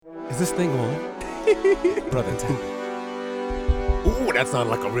Is this thing on? Brother, ooh, that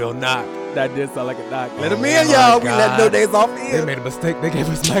sounded like a real knock. That did sound like a knock. Let Oh them in, my y'all. We God. let no days off They in. made a mistake. They gave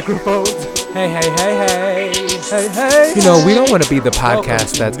us microphones. Hey, hey, hey, hey. Hey, hey. You know, we don't want to be the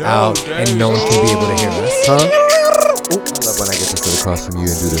podcast that's out and no one can be able to hear us. Huh? I love when I get to sit across from you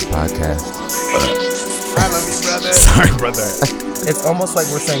and do this podcast. I love you, brother. Sorry, brother. It's almost like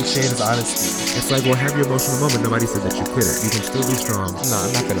we're saying shade is honesty. It's like, well, have your emotional moment. Nobody said that you couldn't. You can still be strong. No,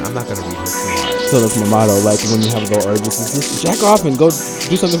 I'm not gonna read her too hard. So that's my motto. Like when you have low urges, just jack off and go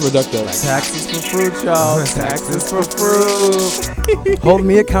do something productive. Like, taxes for fruit, y'all. Taxes for fruit. Hold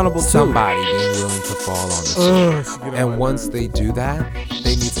me accountable too. Somebody being willing to fall on the sword. And once they do that,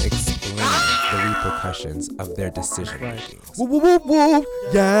 they need to explain the repercussions of their decision making. Whoop, whoop, whoop, whoop.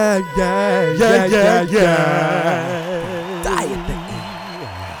 Yeah.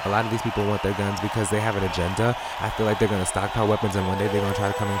 A lot of these people want their guns because they have an agenda. I feel like they're going to stockpile weapons and one day they're going to try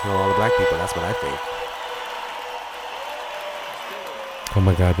to come and kill all the black people. That's what I think. Oh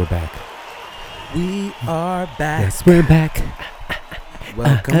my God, we're back. We are back. Yes, we're back.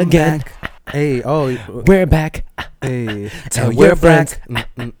 Welcome again. back. Hey, oh, We're back. hey. Tell And your we're friends. back.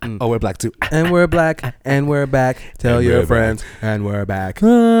 Oh, we're black too. And we're black. And we're back. Tell And your we're friends. And we're back.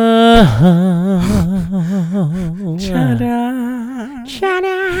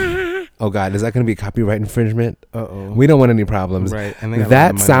 Oh God, is that going to be copyright infringement? Uh-oh. We don't want any problems. Right. And they got a lot of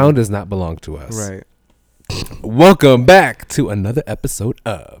That money. sound does not belong to us. Right. Welcome back to another episode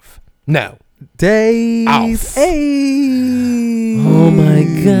of No Days. Off. Hey. Oh my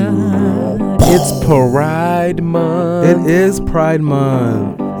God. It's Pride Month. It is Pride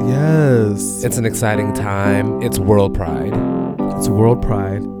Month. Yes. It's an exciting time. It's World Pride. It's World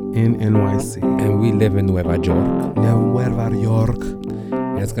Pride in NYC. And we live in Nueva York. Nueva York.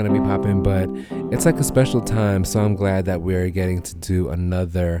 And it's going to be popping, but it's like a special time. So I'm glad that we're getting to do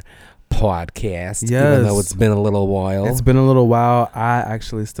another podcast. Yes. Even though it's been a little while. It's been a little while. I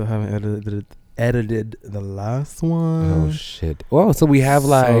actually still haven't edited the last one. Oh, shit. Well, so we have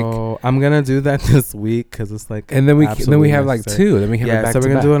like... So I'm going to do that this week because it's like... And then we have absolutely like necessary. two. Then we have it Yeah, back so to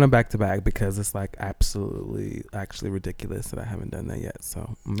we're going back. to do it on a back-to-back because it's like absolutely actually ridiculous that I haven't done that yet.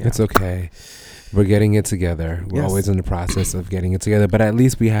 So yeah. It's okay. We're getting it together. We're Yes. always in the process of getting it together, but at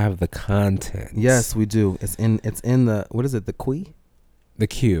least we have the content. Yes, we do. It's in the... What is it? The Quee? The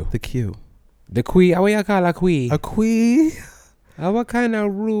Q. The Q. The Quee. How you call a Quee? A Quee? What kind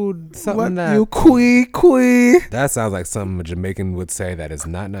of rude something What that? you Quee? That sounds like something a Jamaican would say that is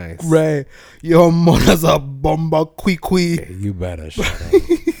not nice. Right. Your mother's a bomba Quee. Okay, you better shut up.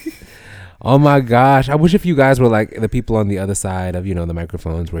 Oh my gosh. I wish if you guys were like the people on the other side of, the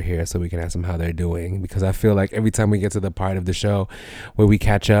microphones were here so we can ask them how they're doing. Because I feel like every time we get to the part of the show where we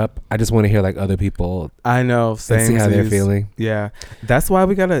catch up, I just want to hear like other people I know. and Same. see how they're feeling. Yeah. That's why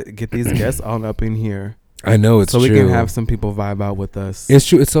we got to get these guests on up in here. I know it's so true. we can have some people vibe out with us. It's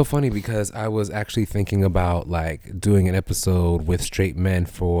true. It's so funny because I was actually thinking about like doing an episode with straight men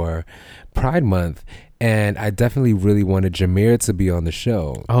for Pride Month. And I definitely really wanted Jameer to be on the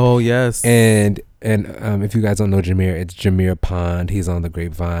show. Oh, yes. And if you guys don't know Jameer, it's Jameer Pond. He's on The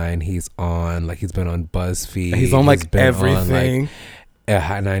Grapevine. He's been on BuzzFeed. He's on like He's been everything. on, at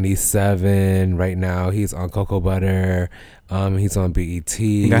Hot 97 right now. He's on Cocoa Butter. He's on BET.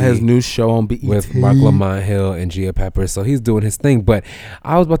 He got his new show on BET. With Mark Lamont Hill and Gia Pepper. So he's doing his thing. But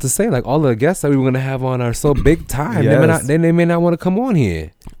I was about to say, like, all the guests that we were going to have on are so big time. Yes. They may not want to come on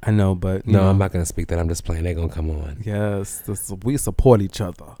here. I know, but... No, I'm not going to speak that. I'm just playing. They're going to come on. Yes. We support each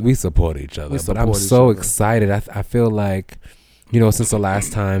other. We support each other. But I'm support each so other. excited. I feel like, since the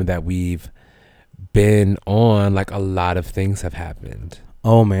last time that we've been on, like, a lot of things have happened.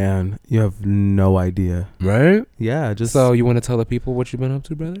 Oh, man. You have no idea. Right? Yeah, just... So you want to tell the people what you've been up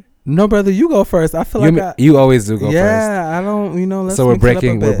to, brother? No, brother, you go first. I feel You always do go first. Yeah, I don't, let's So we're mix it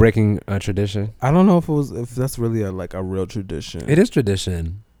up a bit. breaking a tradition. I don't know if that's really a real tradition. It is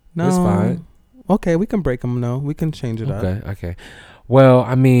tradition. No. It's fine. Okay, we can break them. No, we can change it up. Okay. Well,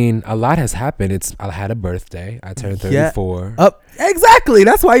 I mean, a lot has happened. I had a birthday. I turned 34. Exactly.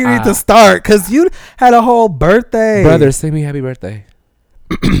 That's why you need to start, because you had a whole birthday. Brother, sing me happy birthday.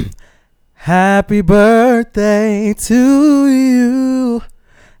 Happy birthday to you.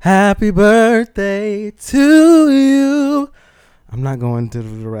 Happy birthday to you. I'm not going to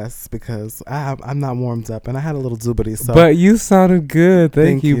the rest because I'm not warmed up and I had a little zoobity. So. But you sounded good.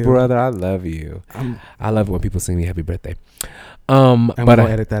 Thank you, you. brother. I love you. I love it when people sing me happy birthday. I'm but going to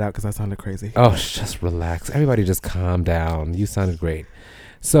edit that out because I sounded crazy. Oh, just relax. Everybody just calm down. You sounded great.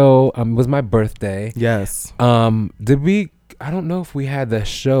 So it was my birthday. Yes. Did we... I don't know if we had the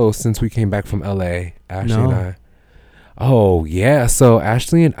show since we came back from LA, Ashley and I. Oh yeah, so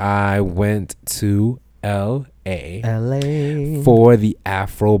Ashley and I went to L.A. for the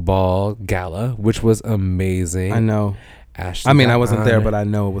Afro Ball Gala, which was amazing. I know. Ashley, I mean, I wasn't there, but I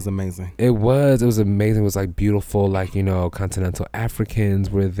know it was amazing. It was amazing. It was like beautiful, like, you know, continental Africans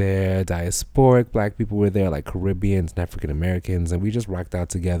were there, diasporic black people were there, like Caribbeans and African Americans, and we just rocked out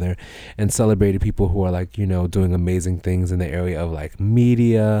together and celebrated people who are, like, you know, doing amazing things in the area of like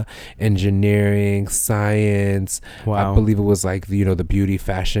media, engineering, science. Wow. I believe it was like the, you know, the beauty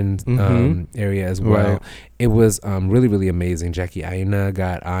fashion area as well. Right. It was really, really amazing. Jackie Aina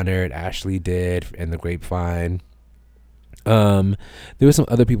got honored, Ashley did, and the Grapevine. There were some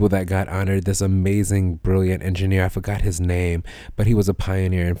other people that got honored. This amazing, brilliant engineer, I forgot his name, but he was a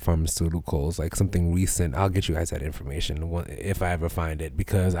pioneer in pharmaceuticals, like something recent. I'll get you guys that information if I ever find it,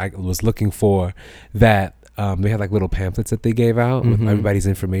 because I was looking for that. They had like little pamphlets that they gave out with everybody's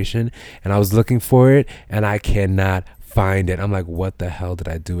information, and I was looking for it, and I cannot find it. I'm like, what the hell did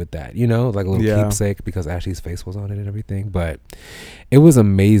I do with that? You know, like a little keepsake, because Ashley's face was on it and everything. But it was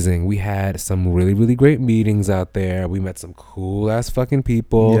amazing. We had some really, really great meetings out there. We met some cool ass fucking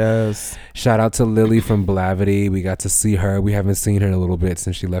people. Yes. Shout out to Lily from Blavity. We got to see her. We haven't seen her in a little bit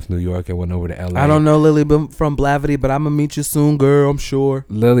since she left New York and went over to LA. I don't know Lily from Blavity, but I'm gonna meet you soon, girl. I'm sure.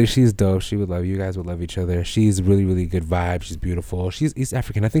 Lily, she's dope. She would love you. You guys would love each other. She's really, really good vibe. She's beautiful. She's East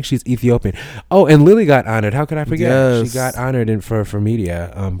African. I think she's Ethiopian. Oh, and Lily got honored. How could I forget? Yes. She got honored for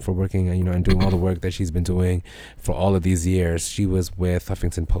media, for working, you know, and doing all the work that she's been doing for all of these years. She was with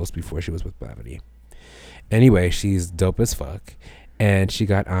Huffington Post before she was with Blavity. Anyway, she's dope as fuck, and she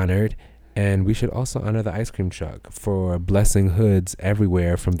got honored. And we should also honor the ice cream truck for blessing hoods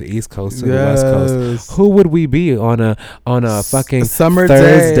everywhere from the East Coast to the West Coast. Who would we be on a fucking summer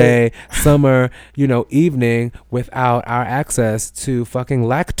Thursday, summer, you know, evening without our access to fucking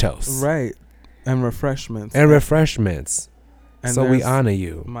lactose, right? And refreshments. And so we honor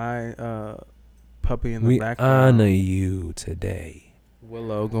you. My puppy in the background. We honor you today.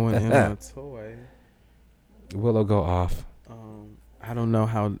 Willow going in on a toy. Willow go off. I don't know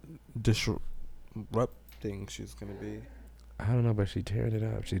how disrupting she's gonna be. I don't know, but she tearing it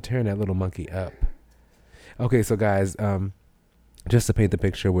up. She tearing that little monkey up. Okay, so guys, just to paint the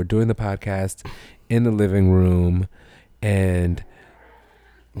picture, we're doing the podcast in the living room, and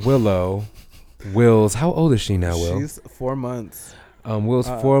Will's, how old is she now, Will? She's 4 months. Will's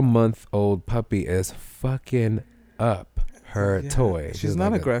 4-month-old puppy is fucking up her toy. She's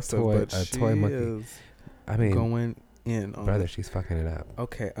not like aggressive, but she toy monkey. Is going in on brother, she's fucking it up.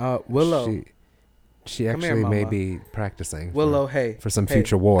 Okay, Willow. She actually may be practicing Willow, for some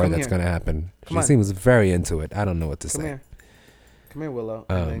future war that's going to happen. She seems very into it. I don't know what to say. Come here, Willow.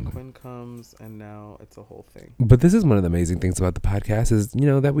 And then Quinn comes, and now it's a whole thing. But this is one of the amazing things about the podcast is, you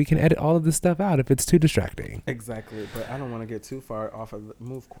know, that we can edit all of this stuff out if it's too distracting. Exactly. But I don't want to get too far off of the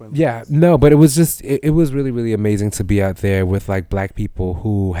move, Quinn. Yeah, no, but it was just, it was really, really amazing to be out there with like black people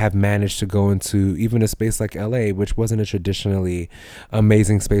who have managed to go into even a space like LA, which wasn't a traditionally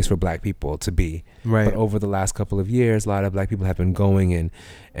amazing space for black people to be. Right. But over the last couple of years, a lot of black people have been going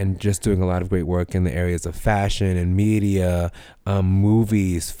and just doing a lot of great work in the areas of fashion and media,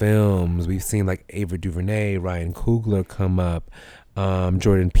 movies, films. We've seen like Ava DuVernay, Ryan Coogler come up,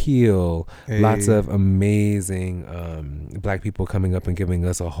 Jordan Peele, lots of amazing black people coming up and giving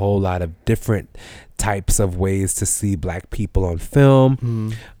us a whole lot of different types of ways to see black people on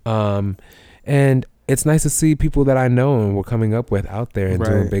film. And it's nice to see people that I know and we're coming up with out there and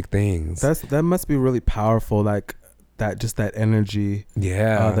doing big things. That must be really powerful, like that, just that energy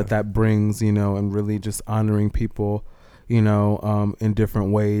that brings, you know, and really just honoring people, you know, in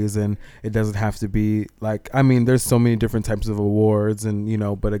different ways. And it doesn't have to be like, I mean, there's so many different types of awards, and, you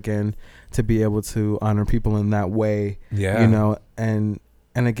know, but again, to be able to honor people in that way, you know,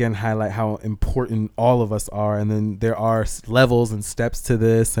 and again, highlight how important all of us are. And then there are levels and steps to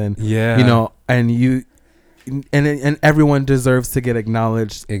this, and, you know, and everyone deserves to get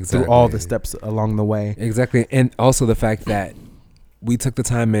acknowledged through all the steps along the way. Exactly. And also the fact that we took the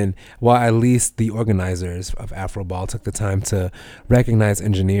time at least the organizers of AfroBall took the time to recognize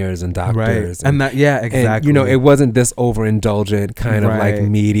engineers and doctors. And that, exactly. And, you know, it wasn't this overindulgent kind of like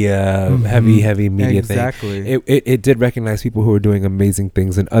media, heavy media thing. It did recognize people who are doing amazing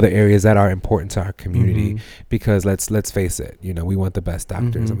things in other areas that are important to our community, because let's face it, you know, we want the best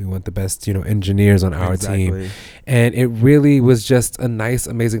doctors and we want the best, you know, engineers on our team. And it really was just a nice,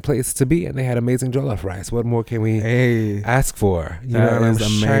 amazing place to be. And they had amazing jollof rice. What more can we ask for? You know what I'm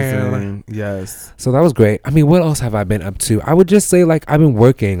amazing. Yes. So that was great. I mean, what else have I been up to? I would just say, like, I've been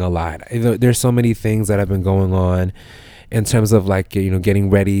working a lot. There's so many things that have been going on. in terms of like, you know, getting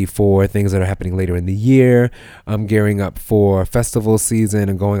ready for things that are happening later in the year. I'm gearing up for festival season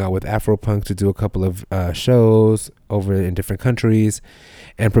and going out with Afropunk to do a couple of shows over in different countries,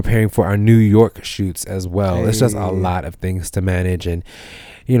 and preparing for our New York shoots as well. Hey. It's just a lot of things to manage, and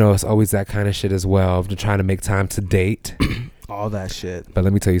you know, it's always that kind of shit as well, of trying to make time to date. All that shit. But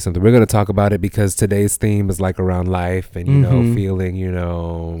let me tell you something. We're going to talk about it because today's theme is like around life and, you know, feeling, you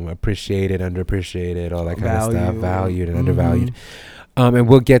know, appreciated, underappreciated, all that kind of stuff, valued and undervalued. And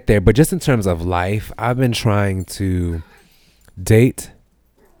we'll get there. But just in terms of life, I've been trying to date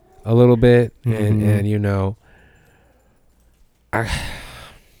a little bit and you know,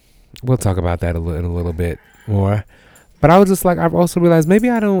 we'll talk about that in a little bit more. But I was just like, I've also realized maybe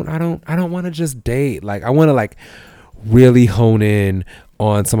I don't want to just date. Like, I want to like really hone in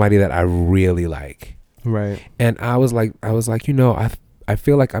on somebody that I really like. Right. And I was like, you know, I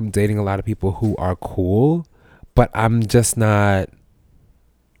feel like I'm dating a lot of people who are cool, but I'm just not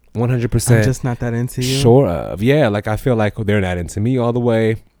 100%. I'm just not that into you. Sure of. Yeah. Like, I feel like they're not into me all the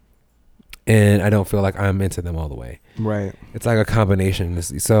way, and I don't feel like I'm into them all the way. Right. It's like a combination.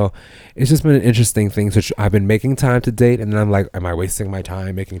 So it's just been an interesting thing. So I've been making time to date, and then I'm like, am I wasting my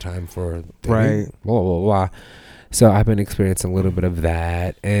time making time for dating? Right. Blah, blah, blah. So I've been experiencing a little bit of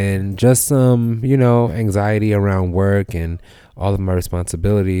that, and just some, you know, anxiety around work and all of my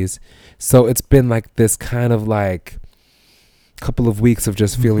responsibilities. So it's been like this kind of like couple of weeks of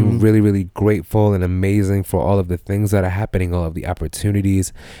just feeling really, really grateful and amazing for all of the things that are happening, all of the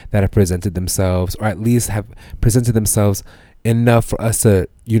opportunities that have presented themselves, or at least have presented themselves enough for us to,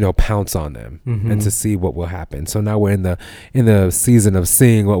 you know, pounce on them and to see what will happen. So now we're in the season of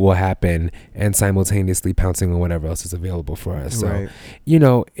seeing what will happen and simultaneously pouncing on whatever else is available for us. So, you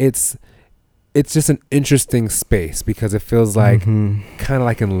know, it's just an interesting space because it feels like kind of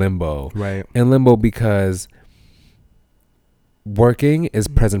like in limbo. Right. In limbo because working is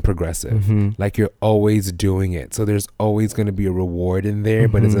present progressive. Like, you're always doing it, so there's always going to be a reward in there,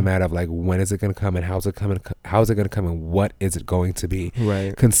 but it's a matter of like, when is it going to come, and how's it going to come, and what is it going to be,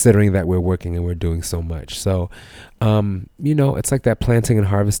 right, considering that we're working and we're doing so much. So you know, it's like that planting and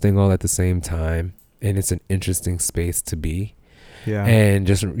harvesting all at the same time, and it's an interesting space to be. Yeah. And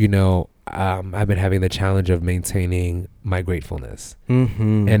just, you know, I've been having the challenge of maintaining my gratefulness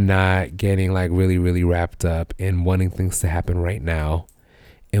and not getting like really, really wrapped up in wanting things to happen right now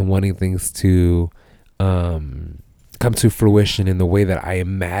and wanting things to come to fruition in the way that I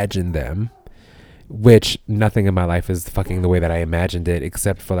imagined them, which nothing in my life is fucking the way that I imagined it,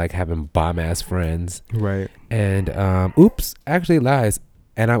 except for like having bomb ass friends. Right. And actually lies.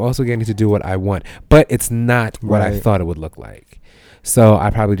 And I'm also getting to do what I want, but it's not what I thought it would look like. So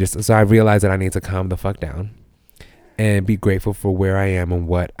I realized that I need to calm the fuck down and be grateful for where I am and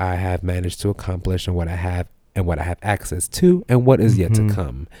what I have managed to accomplish and what I have access to and what is yet to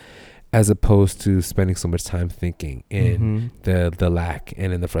come, as opposed to spending so much time thinking in the lack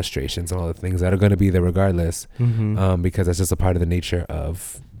and in the frustrations and all the things that are going to be there regardless, because that's just a part of the nature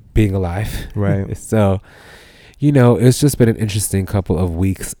of being alive. Right. So, you know, it's just been an interesting couple of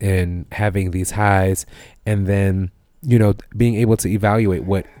weeks in having these highs and then, you know, being able to evaluate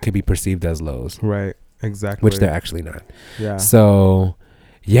what could be perceived as lows. Right. Exactly. Which they're actually not. Yeah. So,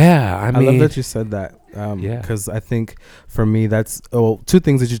 yeah, I mean, I love that you said that. Because I think for me, that's two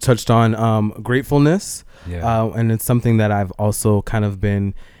things that you touched on. Gratefulness. Yeah. And it's something that I've also kind of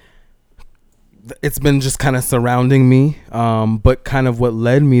it's been just kind of surrounding me. But kind of what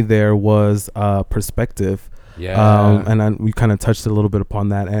led me there was perspective. Yeah. And we kind of touched a little bit upon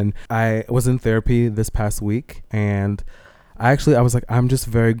that. And I was in therapy this past week, and I was like, I'm just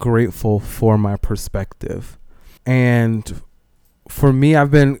very grateful for my perspective. And for me,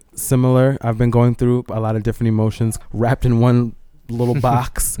 I've been similar. I've been going through a lot of different emotions wrapped in one little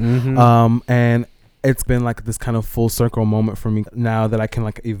box. And it's been like this kind of full circle moment for me now that I can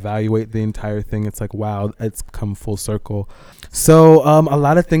like evaluate the entire thing. It's like, wow, it's come full circle. So a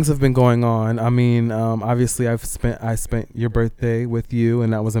lot of things have been going on. I mean, obviously I spent your birthday with you,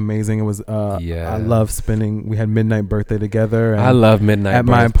 and that was amazing. It was I love spending. We had midnight birthday together. And I love midnight at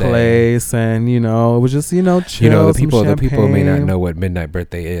birthday. My place, and you know, it was just, you know, chill. You know, the people may not know what midnight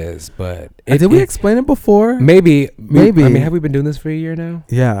birthday is, but did we explain it before? Maybe. I mean, have we been doing this for a year now?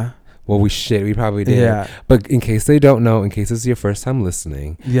 Yeah. Well, we probably did. Yeah. But in case they don't know, in case it's your first time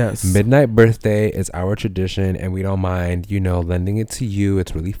listening, yes, midnight birthday is our tradition, and we don't mind, you know, lending it to you.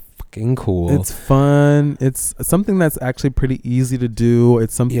 It's really fucking cool. It's fun. It's something that's actually pretty easy to do.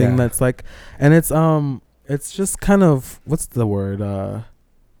 It's something that's like, and it's just kind of, what's the word?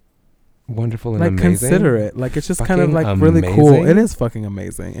 wonderful and like amazing. considerate. Like it's just kind of Fucking like really cool. amazing. It is fucking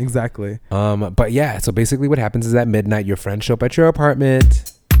amazing. Exactly. But yeah, so basically what happens is at midnight your friends show up at your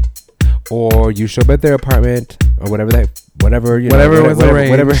apartment, or you show up at their apartment, or whatever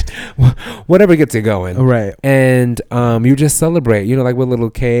gets you going. Right. And you just celebrate, like with a little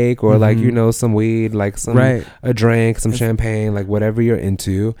cake or like some weed, like some a drink, some champagne, like whatever you're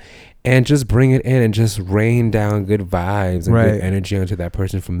into, and just bring it in and just rain down good vibes and good energy onto that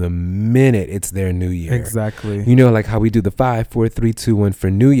person from the minute it's their new year. Exactly. Like how we do the 5, 4, 3, 2, 1 for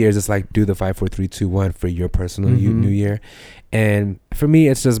New Year's. It's like do the 5, 4, 3, 2, 1 for your personal New Year. And for me,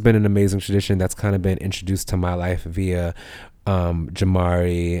 it's just been an amazing tradition that's kind of been introduced to my life via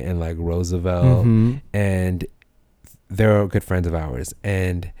Jamari and like Roosevelt, and they're good friends of ours.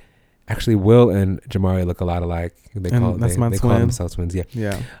 And actually, Will and Jamari look a lot alike. They call themselves twins.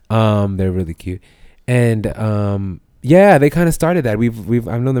 Yeah. They're really cute, and they kind of started that.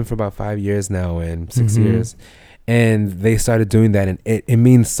 I've known them for about 5 years now and 6 years, and they started doing that, and it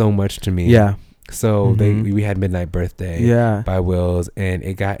means so much to me. Yeah. So we had Midnight Birthday by Wills, and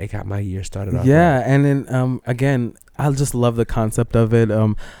it got my year started off. Yeah, right. And then again, I just love the concept of it,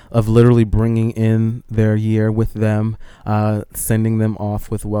 of literally bringing in their year with them, sending them off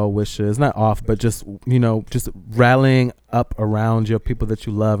with well wishes, not off, but just just rallying up around your people that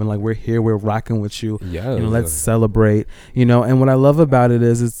you love, and like we're here, we're rocking with you. Yeah, let's celebrate. And what I love about it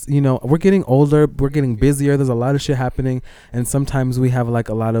is we're getting older, we're getting busier. There's a lot of shit happening, and sometimes we have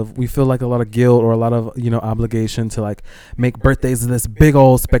we feel like a lot of guilt or a lot of obligation to like make birthdays this big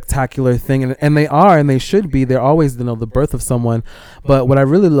old spectacular thing, and they are, and they should be. They're always the birth of someone. But what I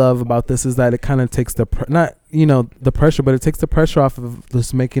really love about this is that it kind of takes the the pressure, but it takes the pressure off of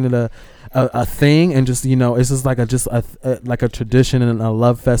just making it a thing, and just it's just like a tradition and a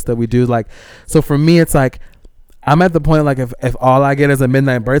love fest that we do. Like, so for me, it's like I'm at the point like if all I get is a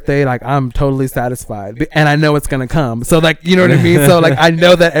midnight birthday, like I'm totally satisfied, and I know it's gonna come. So like what I mean. So like I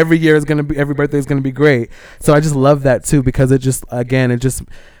know that every birthday is gonna be great. So I just love that too, because it just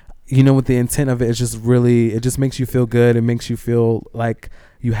with the intent of it, it's just really, it just makes you feel good. It makes you feel like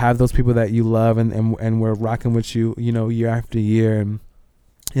you have those people that you love, and we're rocking with you, year after year, and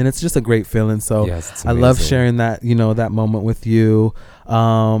it's just a great feeling. So yes, I love sharing that, that moment with you.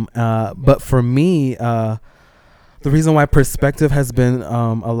 But for me, the reason why perspective has been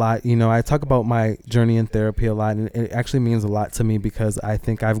a lot, I talk about my journey in therapy a lot, and it actually means a lot to me because I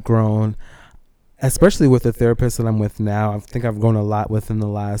think I've grown, especially with the therapist that I'm with now. I think I've grown a lot within the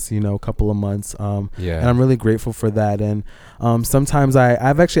last, couple of months. And I'm really grateful for that. And sometimes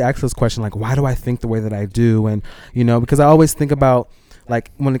I've actually asked this question, like, why do I think the way that I do? And, because I always think about, like,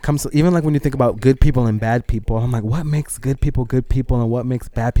 when it comes to, even like when you think about good people and bad people, I'm like, what makes good people, and what makes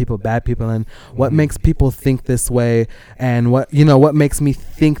bad people, and what makes people think this way? And what makes me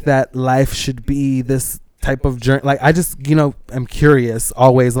think that life should be this type of journey. Like I just I'm curious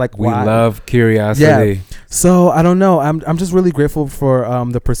always, like why. We love curiosity. Yeah. So I don't know, I'm just really grateful for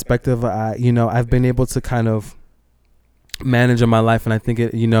the perspective I've been able to kind of manage in my life, and I think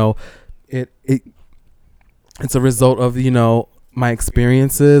it's a result of my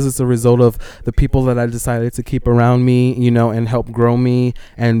experiences. It's a result of the people that I decided to keep around me, and help grow me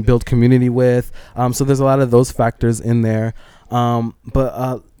and build community with. So there's a lot of those factors in there.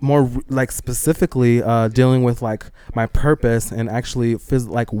 But more like specifically dealing with like my purpose and actually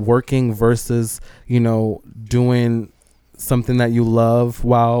like working versus doing something that you love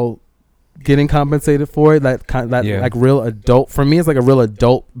while getting compensated for it. Like real adult, for me, it's like a real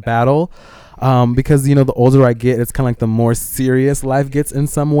adult battle. Because the older I get, it's kind of like the more serious life gets in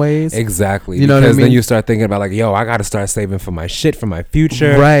some ways. Exactly. Because then you start thinking about like, yo, I got to start saving for my shit, for my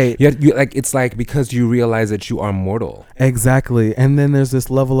future. Right. You like, it's like, because you realize that you are mortal. Exactly. And then there's this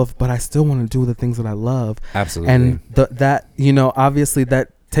level of, but I still want to do the things that I love. Absolutely. And that obviously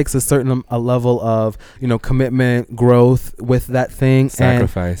that takes a certain a level of commitment, growth with that thing,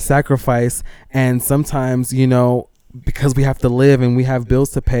 sacrifice, and sometimes because we have to live and we have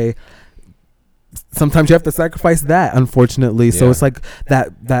bills to pay, sometimes you have to sacrifice that, unfortunately. Yeah. So it's like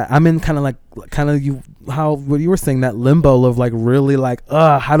that I'm in kind of what you were saying, that limbo of like really like,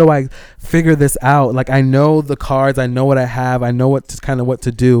 how do I figure this out? Like I know the cards, I know what I have, I know what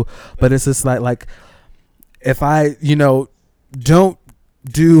to do, but it's just like if I don't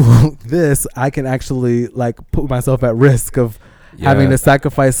do this, I can actually like put myself at risk of having to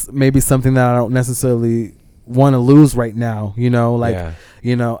sacrifice maybe something that I don't necessarily want to lose right now, you know, like, Yeah.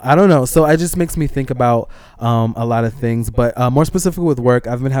 you know, I don't know. So it just makes me think about a lot of things, but more specifically with work,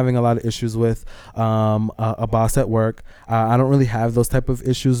 I've been having a lot of issues with a boss at work. I don't really have those type of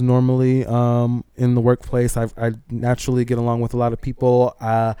issues normally in the workplace. I naturally get along with a lot of people.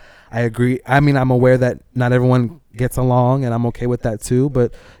 I agree. I mean, I'm aware that not everyone gets along, and I'm okay with that too.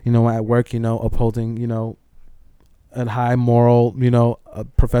 But, you know, at work, you know, upholding, you know, a high moral, you know,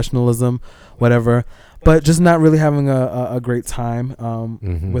 professionalism, whatever. But just not really having a great time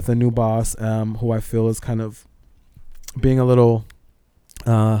with a new boss who I feel is kind of being a little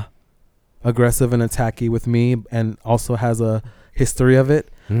aggressive and attacky with me, and also has a history of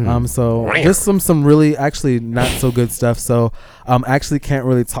it. So just some really actually not so good stuff. So actually can't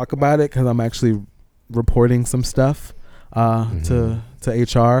really talk about it because I'm actually reporting some stuff to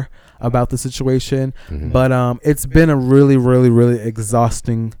HR about the situation. But it's been a really, really, really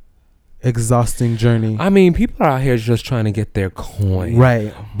exhausting journey. I mean, people are out here just trying to get their coin.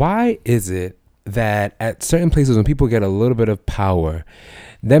 Right. Why is it that at certain places when people get a little bit of power,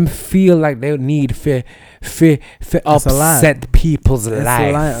 them feel like they need to upset people's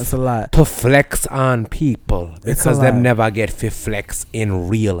life. It's a lot. To flex on people because them never get to flex in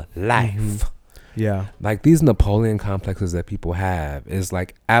real life. Yeah, like these Napoleon complexes that people have is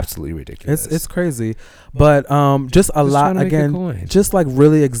like absolutely ridiculous. It's crazy, but just a lot again, just like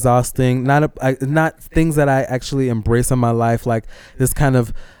really exhausting. Not things that I actually embrace in my life, like this kind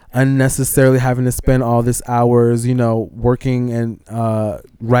of unnecessarily having to spend all this hours, you know, working and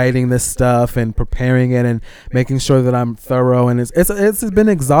writing this stuff and preparing it and making sure that I'm thorough. And it's been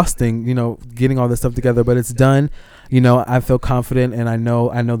exhausting, you know, getting all this stuff together, but it's done. You know, I feel confident and I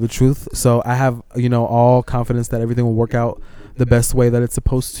know the truth. So I have, you know, all confidence that everything will work out the best way that it's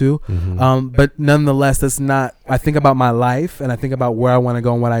supposed to. But nonetheless, that's not, I think about my life and I think about where I want to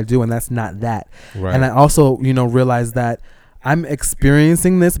go and what I do, and that's not that. Right. And I also, you know, realize that I'm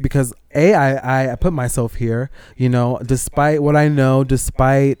experiencing this because I put myself here, you know, despite what I know,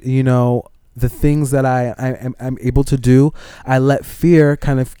 despite, you know, the things that I'm able to do. I let fear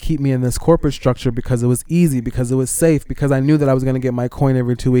kind of keep me in this corporate structure because it was easy, because it was safe, because I knew that I was going to get my coin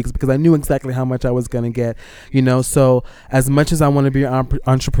every 2 weeks, because I knew exactly how much I was going to get, you know. So as much as I want to be an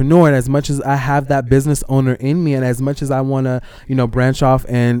entrepreneur, and as much as I have that business owner in me, and as much as I want to, you know, branch off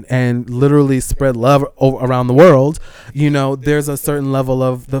and literally spread love around the world, you know, there's a certain level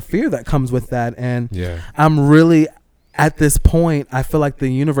of the fear that comes with that. And I'm really, at this point, I feel like the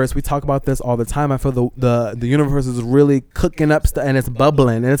universe, we talk about this all the time, I feel the universe is really cooking up stuff and it's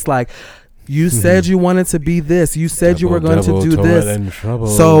bubbling, and it's like, you said you wanted to be this, you said you were going to do this,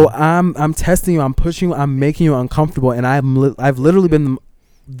 so I'm testing you, I'm pushing you, I'm making you uncomfortable, and I've literally been,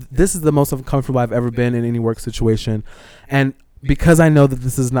 this is the most uncomfortable I've ever been in any work situation. And because I know that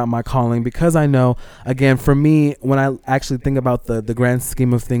this is not my calling, because I know, again, for me, when I actually think about the grand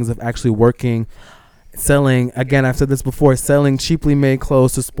scheme of things of actually working, selling, again, I've said this before, selling cheaply made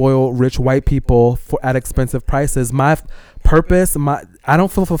clothes to spoil rich white people at expensive prices, my purpose, I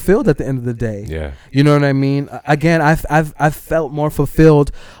don't feel fulfilled at the end of the day. Yeah, you know what I mean? Again, I've felt more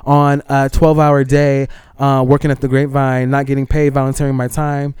fulfilled on a 12-hour day working at the Grapevine, not getting paid, volunteering my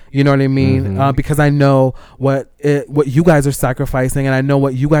time. You know what I mean? Because I know what you guys are sacrificing, and I know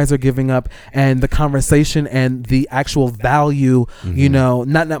what you guys are giving up, and the conversation and the actual value. You know,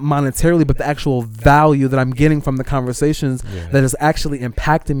 not monetarily, but the actual value that I'm getting from the conversations that is actually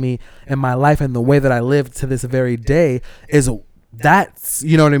impacting me in my life and the way that I live to this very day is. That's,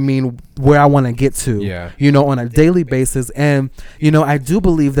 you know what I mean, where I want to get to, you know, on a daily basis. And, you know, I do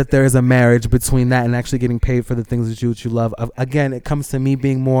believe that there is a marriage between that and actually getting paid for the things that you love. Again, it comes to me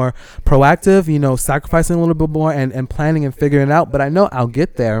being more proactive, you know, sacrificing a little bit more and planning and figuring it out. But I know I'll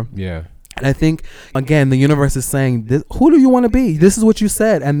get there. Yeah. And I think, again, the universe is saying, who do you want to be? This is what you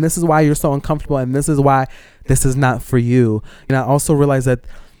said. And this is why you're so uncomfortable. And this is why this is not for you. And I also realize that,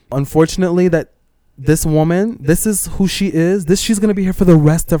 unfortunately, that this woman, this is who she is. She's going to be here for the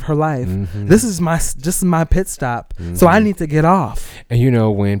rest of her life. This is just my pit stop. So I need to get off. And you know,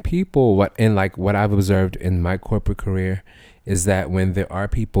 when people, what I've observed in my corporate career is that when there are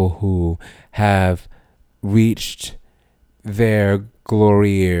people who have reached their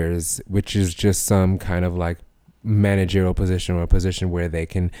glory years, which is just some kind of like managerial position or a position where they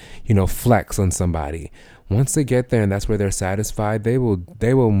can, you know, flex on somebody. Once they get there and that's where they're satisfied, they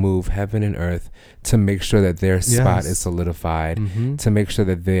will move heaven and earth to make sure that their spot is solidified, to make sure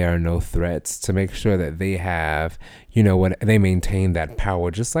that there are no threats, to make sure that they have, you know, what they maintain that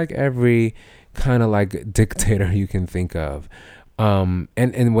power, just like every kind of like dictator you can think of.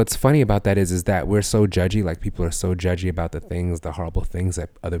 And what's funny about that is that we're so judgy, like people are so judgy about the horrible things that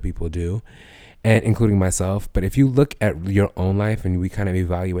other people do. and including myself. But if you look at your own life and we kind of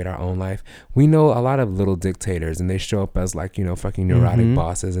evaluate our own life, we know a lot of little dictators, and they show up as like, you know, fucking neurotic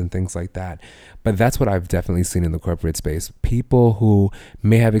bosses and things like that. But that's what I've definitely seen in the corporate space. People who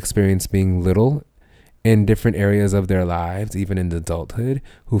may have experienced being little in different areas of their lives, even in adulthood,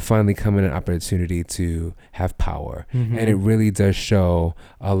 who finally come in an opportunity to have power. And it really does show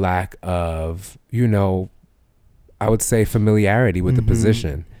a lack of, you know, I would say familiarity with the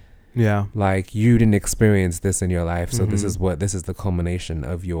position. Yeah. Like, you didn't experience this in your life, so this is the culmination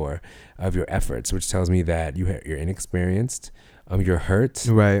of your efforts, which tells me that you're inexperienced, you're hurt,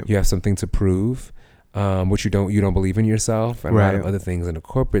 right? You have something to prove, which you don't believe in yourself, and a lot of other things. In the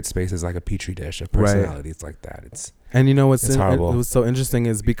corporate space is like a petri dish of personalities like that. And you know what's it was so interesting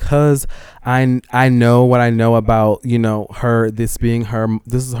is because I know what I know about, you know, her, this being her,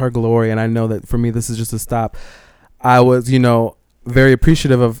 this is her glory, and I know that for me this is just a stop. I was, you know, very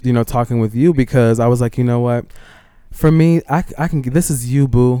appreciative of, you know, talking with you, because I was like, you know what, for me, I can, this is you,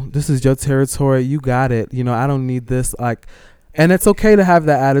 boo, this is your territory, you got it, you know, I don't need this, like, and it's okay to have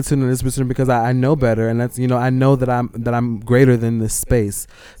that attitude in this position, because I know better, and that's, you know, I know that I'm greater than this space,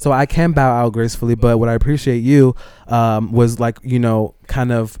 so I can bow out gracefully. But what I appreciate you was, like, you know,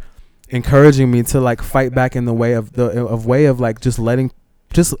 kind of encouraging me to, like, fight back in the way of like just letting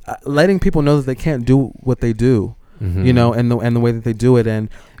people know that they can't do what they do. You know, and the way that they do it, and,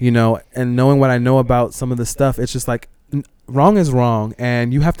 you know, and knowing what I know about some of the stuff, it's just like, wrong is wrong,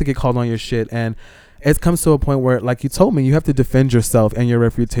 and you have to get called on your shit. And it comes to a point where, like you told me, you have to defend yourself and your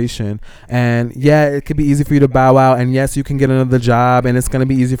reputation. And yeah, it could be easy for you to bow out, and yes, you can get another job, and it's going to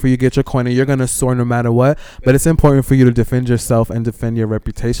be easy for you to get your coin, and you're going to soar no matter what. But it's important for you to defend yourself and defend your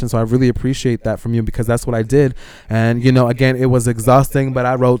reputation. So I really appreciate that from you, because that's what I did. And, you know, again, it was exhausting, but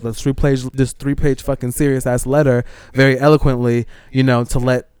I wrote this 3-page fucking serious ass letter very eloquently, you know, to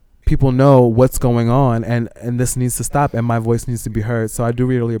let people know what's going on, and this needs to stop, and my voice needs to be heard. So I do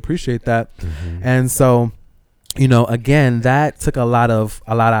really appreciate that. And so, you know, again, that took a lot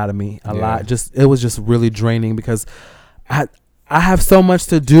out of me, it was just really draining, because I have so much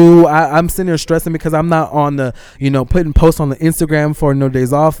to do. I'm sitting here stressing because I'm not on the, you know, putting posts on the Instagram for No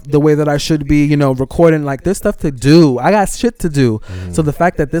Days Off the way that I should be, you know, recording. Like, there's stuff to do. I got shit to do. So the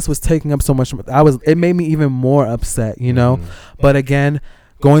fact that this was taking up so much, it made me even more upset, you know. But again,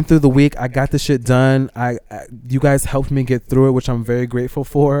 going through the week, I got the shit done. You guys helped me get through it, which I'm very grateful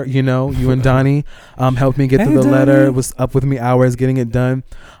for. You know, you and Donnie helped me get through the letter. It was up with me hours getting it done.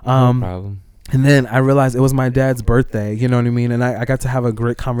 No problem. And then I realized it was my dad's birthday. You know what I mean? And I got to have a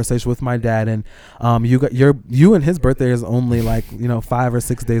great conversation with my dad. And you and his birthday is only, like, you know, 5 or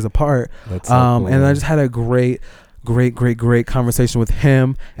 6 days apart. That's so cool. And I just had a great conversation with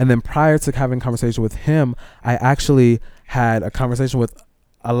him. And then prior to having a conversation with him, I actually had a conversation with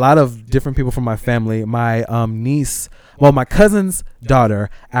a lot of different people from my family. My my cousin's daughter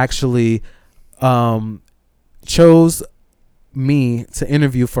actually chose me to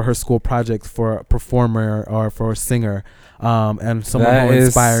interview for her school project for a performer or for a singer, and someone who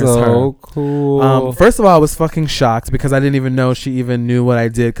inspires her. That is so cool. First of all, I was fucking shocked because I didn't even know she even knew what I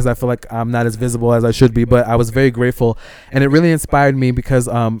did, because I feel like I'm not as visible as I should be, but I was very grateful, and it really inspired me because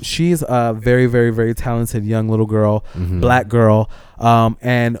she's a very, very, very talented young little girl, black girl,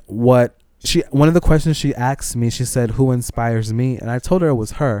 and one of the questions she asked me, she said, "Who inspires me?" And I told her it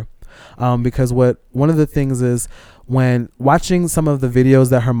was her, because one of the things is, when watching some of the videos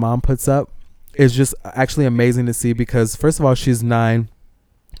that her mom puts up, is just actually amazing to see, because first of all, she's 9,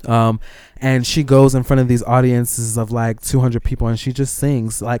 and she goes in front of these audiences of like 200 people, and she just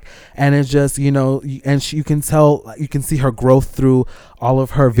sings, like, and it's just, you know, and you can see her growth through all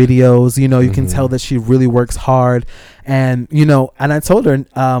of her videos. You know, you can tell that she really works hard, and, you know, and I told her,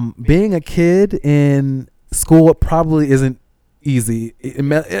 being a kid in school probably isn't easy.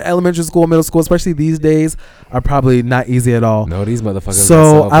 Elementary school, middle school, especially these days, are probably not easy at all. No, these motherfuckers.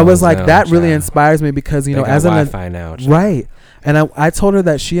 So I was like, that really inspires me, because, you know, as an adult, right? And I told her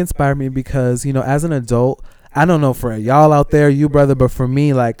that she inspired me because, you know, as an adult, I don't know for y'all out there, you brother, but for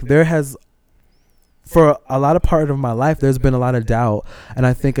me, like, for a lot of part of my life, there's been a lot of doubt. And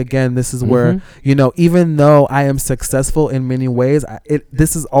I think, again, this is where, you know, even though I am successful in many ways,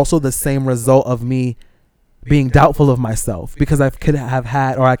 this is also the same result of me being doubtful of myself, because I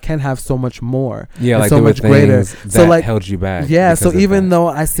can have so much more. Yeah, like so much greater. So, like, held you back. Yeah. So even though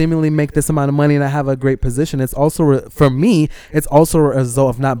I seemingly make this amount of money and I have a great position, it's also for me, it's also a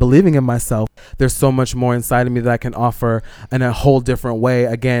result of not believing in myself. There's so much more inside of me that I can offer in a whole different way.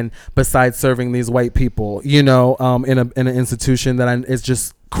 Again, besides serving these white people, you know, in an institution that is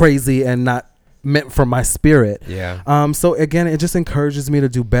just crazy and not meant for my spirit. Yeah. So again, it just encourages me to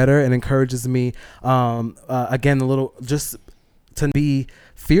do better, and encourages me again a little just to be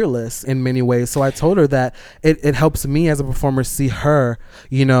fearless in many ways. So I told her that it helps me as a performer see her,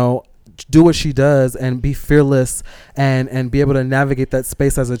 you know, do what she does and be fearless and be able to navigate that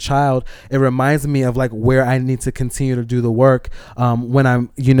space as a child. It reminds me of like where I need to continue to do the work when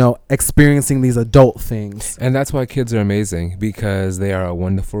I'm, you know, experiencing these adult things. And that's why kids are amazing, because they are a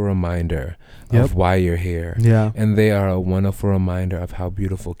wonderful reminder of why you're here. Yeah. And they are a wonderful reminder of how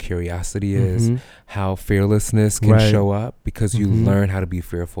beautiful curiosity is, how fearlessness can show up, because you learn how to be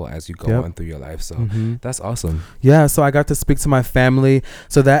fearful as you go on through your life. So that's awesome. Yeah. So I got to speak to my family.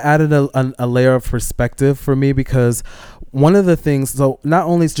 So that added a layer of perspective for me, because one of the things, so not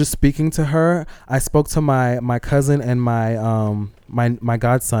only is just speaking to her, I spoke to my cousin and my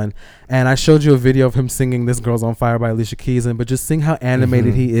godson, and I showed you a video of him singing "This Girl's on Fire" by Alicia Keys, but just seeing how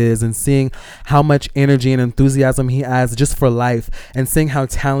animated he is, and seeing how much energy and enthusiasm he has just for life, and seeing how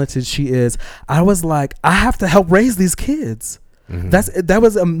talented she is, I was like, I have to help raise these kids. That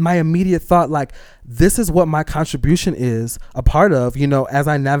was my immediate thought. Like, this is what my contribution is a part of, you know, as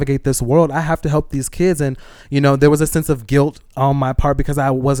I navigate this world. I have to help these kids. And, you know, there was a sense of guilt on my part because I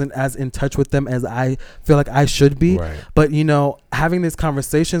wasn't as in touch with them as I feel like I should be. Right. But, you know, having these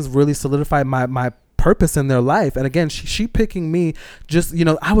conversations really solidified my purpose in their life. And again, she picking me, just, you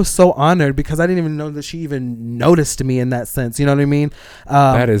know, I was so honored because I didn't even know that she even noticed me in that sense. You know what I mean?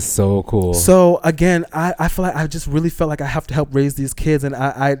 That is so cool. So again, I feel like I just really felt like I have to help raise these kids. And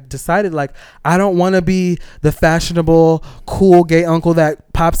I decided, like, I don't want to be the fashionable, cool gay uncle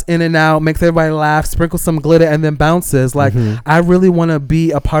that pops in and out, makes everybody laugh, sprinkles some glitter, and then bounces. Like, I really want to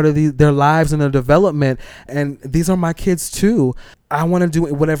be a part of their lives and their development. And these are my kids too. I want to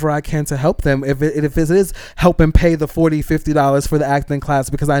do whatever I can to help them. If it is helping pay the $40-$50 for the acting class,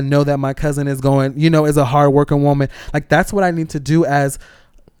 because I know that my cousin is going, you know, is a hard working woman. Like, that's what I need to do. As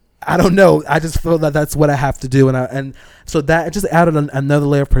I don't know, I just feel that that's what I have to do. And so that just added another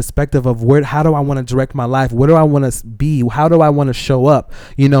layer of perspective of how do I want to direct my life? Where do I want to be? How do I want to show up?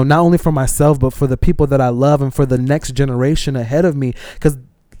 You know, not only for myself, but for the people that I love and for the next generation ahead of me. Because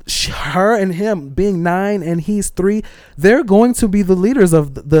her and him being 9 and he's 3, they're going to be the leaders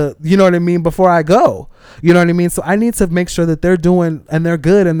of the, you know what I mean, before I go, you know what I mean? So I need to make sure that they're doing and they're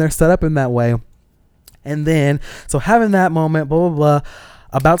good and they're set up in that way. And then, so having that moment, blah, blah, blah,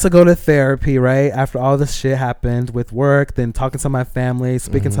 about to go to therapy, right? After all this shit happened with work, then talking to my family,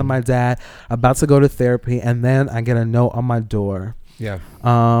 speaking to my dad, about to go to therapy. And then I get a note on my door. Yeah.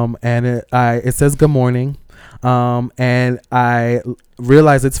 And it says, "Good morning." And I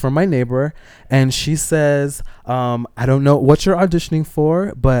realize it's from my neighbor, and she says, I don't know what you're auditioning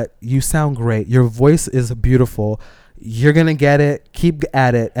for, but you sound great. Your voice is beautiful. You're going to get it. Keep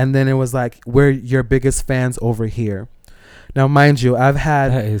at it. And then it was like, we're your biggest fans over here. Now, mind you, I've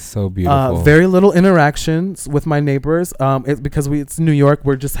had that is so beautiful. Very little interactions with my neighbors. It's because it's New York.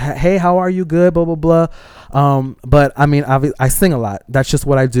 We're just, hey, how are you? Good, blah, blah, blah. But I mean, I sing a lot. That's just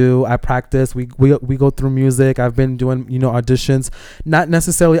what I do. I practice. We go through music. I've been doing, you know, auditions, not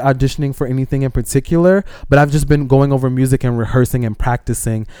necessarily auditioning for anything in particular, but I've just been going over music and rehearsing and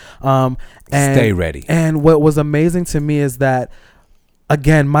practicing. And stay ready. And what was amazing to me is that,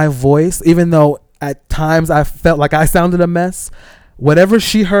 again, my voice, even though at times I felt like I sounded a mess, whatever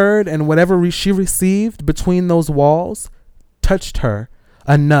she heard and whatever she received between those walls touched her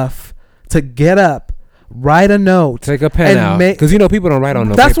enough to get up, write a note, take a pen out, because you know people don't write on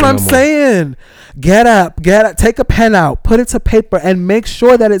no that's paper what I'm no more. saying. Get up, take a pen out, put it to paper, and make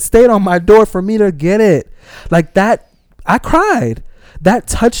sure that it stayed on my door for me to get it. Like that, I cried. That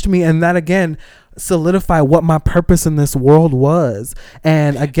touched me, and that again solidify what my purpose in this world was.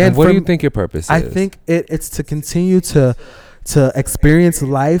 And again, and what do you think your purpose is? I think it's to continue to experience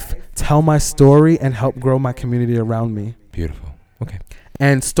life, tell my story, and help grow my community around me. Beautiful. Okay.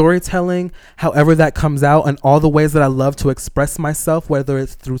 And storytelling, however that comes out, and all the ways that I love to express myself, whether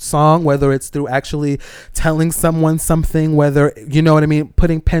it's through song, whether it's through actually telling someone something, whether, you know what I mean,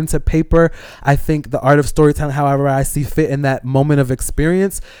 putting pen to paper. I think the art of storytelling, however I see fit in that moment of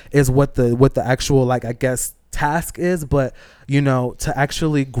experience, is what the actual, like, I guess, task is. But, you know, to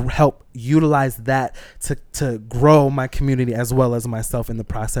actually help utilize that to grow my community as well as myself in the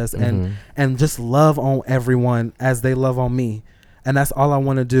process, and just love on everyone as they love on me. And that's all I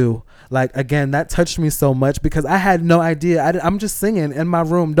want to do. Like, again, that touched me so much because I had no idea. I'm just singing in my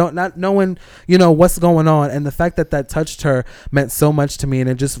room, not knowing, you know, what's going on. And the fact that touched her meant so much to me. And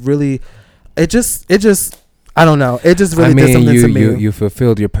it just really, it just, I don't know. It just really did something to me. You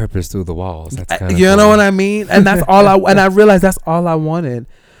fulfilled your purpose through the walls. That's kind of you know what I mean? And that's all and I realized that's all I wanted.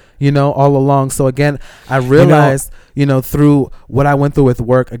 all along. So again, I realized, through what I went through with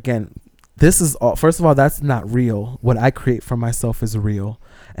work, again, this is all, first of all, that's not real. What I create for myself is real.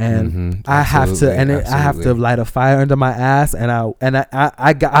 And I have to light a fire under my ass, and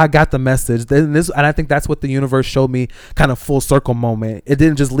I got the message. And I think that's what the universe showed me, kind of full circle moment. It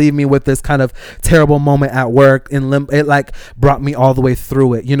didn't just leave me with this kind of terrible moment at work it like brought me all the way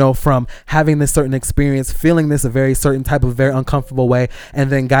through it, from having this certain experience, feeling this a very certain type of very uncomfortable way,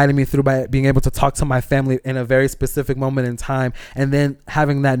 and then guiding me through by being able to talk to my family in a very specific moment in time, and then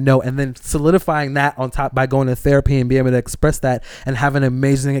having that note, and then solidifying that on top by going to therapy and being able to express that and have an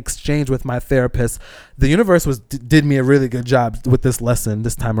amazing exchange with my therapist. The universe did me a really good job with this lesson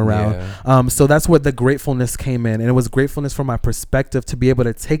this time around. So that's where the gratefulness came in, and it was gratefulness from my perspective to be able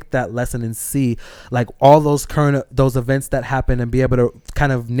to take that lesson and see like all those events that happen, and be able to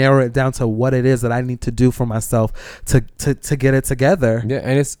kind of narrow it down to what it is that I need to do for myself to get it together. Yeah,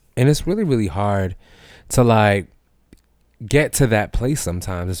 and it's really, really hard to like get to that place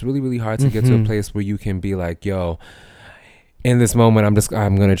sometimes. It's really, really hard to get to a place where you can be like, yo, in this moment,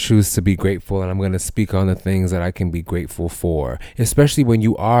 I'm going to choose to be grateful, and I'm going to speak on the things that I can be grateful for, especially when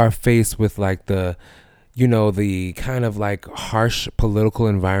you are faced with like the kind of like harsh political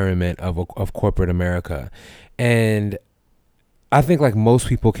environment of corporate America. And I think like most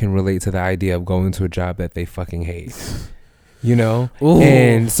people can relate to the idea of going to a job that they fucking hate. Ooh.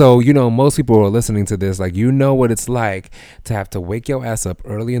 And so, most people who are listening to this, like, what it's like to have to wake your ass up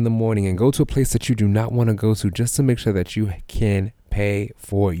early in the morning and go to a place that you do not want to go to just to make sure that you can pay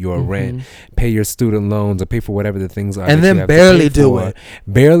for your rent, pay your student loans, or pay for whatever the things are. And then barely do it.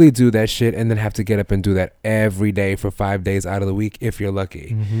 Barely do that shit, and then have to get up and do that every day for 5 days out of the week if you're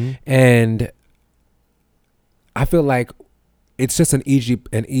lucky. And I feel like it's just an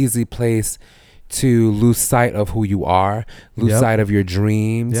easy place to lose sight of who you are, lose sight of your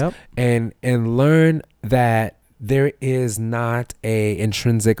dreams, and learn that there is not a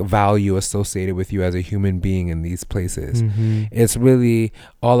intrinsic value associated with you as a human being in these places. It's really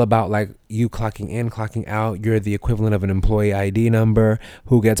all about like you clocking in, clocking out. You're the equivalent of an employee ID number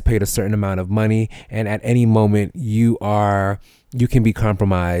who gets paid a certain amount of money, and at any moment you can be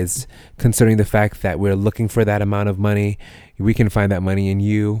compromised, considering the fact that we're looking for that amount of money. We can find that money in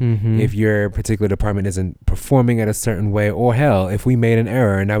you if your particular department isn't performing at a certain way, or hell, if we made an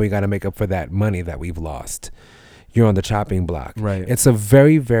error and now we got to make up for that money that we've lost. You're on the chopping block. Right. It's a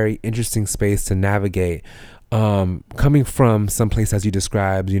very, very interesting space to navigate. Coming from someplace as you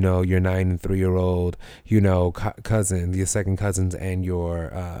described, your 9 and 3-year-old, cousin, your second cousins, and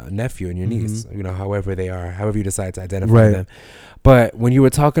your nephew and your niece, however they are, however you decide to identify them. But when you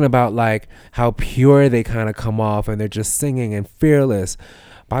were talking about like how pure they kind of come off and they're just singing and fearless,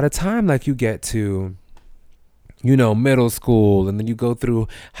 by the time like you get to, middle school, and then you go through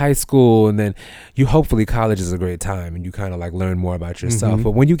high school, and then hopefully college is a great time and you kind of like learn more about yourself.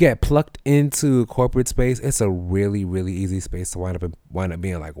 But when you get plucked into corporate space, it's a really, really easy space to wind up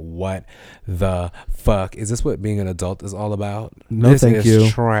being like, what the fuck? Is this what being an adult is all about? No, this thank is you.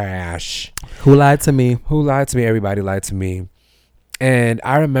 Trash. Who lied to me? Everybody lied to me. And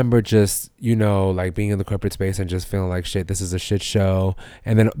I remember just, like being in the corporate space and just feeling like shit, this is a shit show.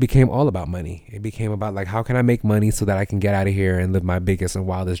 And then it became all about money. It became about like, how can I make money so that I can get out of here and live my biggest and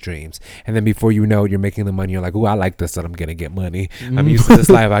wildest dreams? And then before you know it, you're making the money. You're like, oh, I like this, that I'm going to get money. I'm used to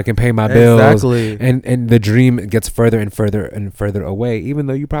this life. I can pay my bills. Exactly. And the dream gets further and further and further away, even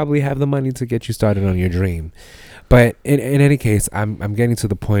though you probably have the money to get you started on your dream. But in any case, I'm getting to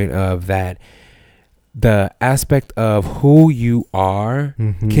the point of that. The aspect of who you are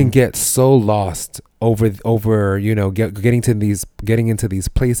can get so lost over getting into these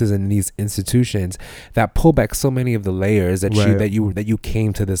places and these institutions that pull back so many of the layers that you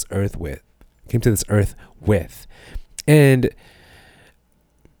came to this earth with. And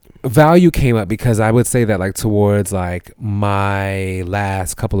value came up because I would say that like towards like my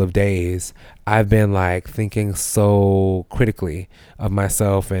last couple of days, I've been like thinking so critically of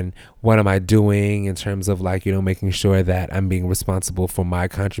myself and what am I doing in terms of like, making sure that I'm being responsible for my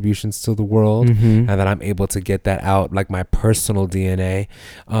contributions to the world and that I'm able to get that out, like my personal DNA.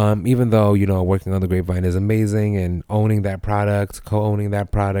 Even though, working on The Grapevine is amazing and owning that product, co-owning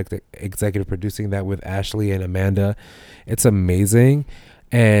that product, executive producing that with Ashley and Amanda, it's amazing.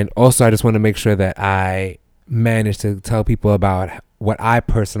 And also, I just want to make sure that I manage to tell people about what I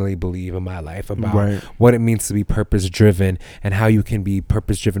personally believe in my life about Right. what it means to be purpose driven, and how you can be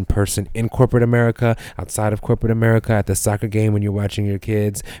purpose driven person in corporate America, outside of corporate America, at the soccer game when you're watching your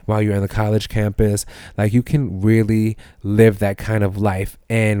kids, while you're on the college campus. Like, you can really live that kind of life,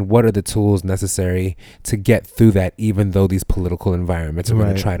 and what are the tools necessary to get through that, even though these political environments are going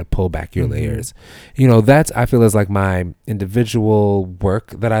Right. to try to pull back your layers. You know, that's, I feel, is like my individual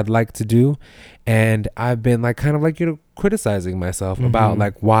work that I'd like to do. And I've been like kind of like, you know, criticizing myself about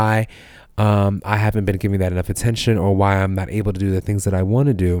like why I haven't been giving that enough attention, or why I'm not able to do the things that I want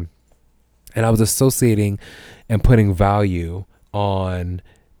to do. And I was associating and putting value on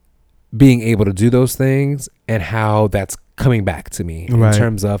being able to do those things, and how that's coming back to me in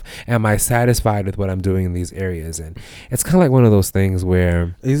terms of, am I satisfied with what I'm doing in these areas? And it's kind of like one of those things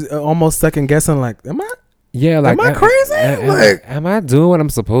where He's almost second guessing, like, am I? yeah, like, am I crazy? Am I doing what I'm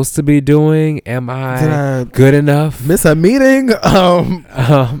supposed to be doing? Am Did I I good enough? miss a meeting?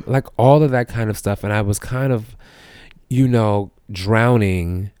 Like all of that kind of stuff. And I was kind of, you know,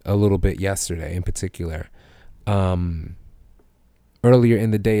 drowning a little bit yesterday in particular. Earlier in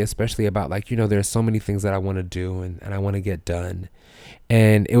the day, especially, about like, you know, there's so many things that I want to do and I want to get done.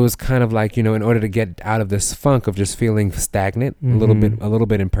 And it was kind of like, you know, in order to get out of this funk of just feeling stagnant, a little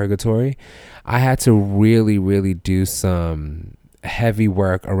bit in purgatory, I had to really, really do some heavy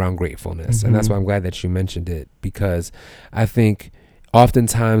work around gratefulness. And that's why I'm glad that you mentioned it, because I think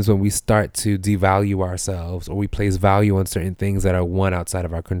oftentimes when we start to devalue ourselves, or we place value on certain things that are, one, outside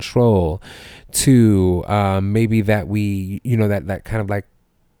of our control, two, maybe that we, you know, that kind of like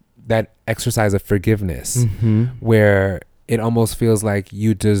that exercise of forgiveness, where it almost feels like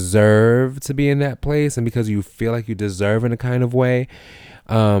you deserve to be in that place. And because you feel like you deserve in a kind of way,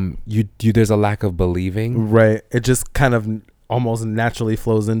 you there's a lack of believing. Right. It just kind of almost naturally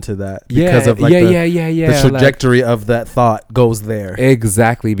flows into that, Yeah, because of like the trajectory of that thought goes there.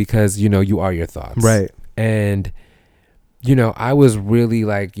 Exactly, because, you know, you are your thoughts. Right. And, you know, I was really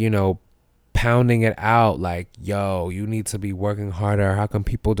like, you know, pounding it out like, yo, you need to be working harder. How come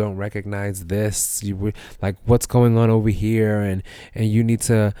people don't recognize this? Like, what's going on over here? And you need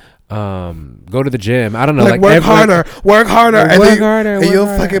to go to the gym. I don't know, like work harder, and you'll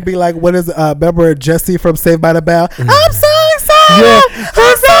fucking be like, what is remember Jesse from Saved by the Bell? I'm so excited.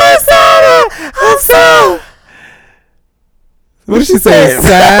 I'm so excited. I'm so. What did she say?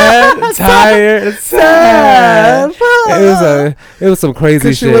 Sad, tired, sad. It was some crazy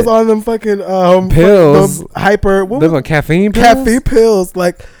shit. She was on them fucking pills, them caffeine pills.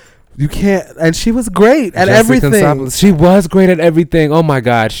 Like, you can't. And she was great at everything. She was great at everything. Oh my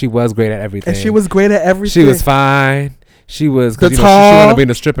God, she was great at everything. And she was great at everything. She was fine. She was, the you tall. Know, she wanted to be in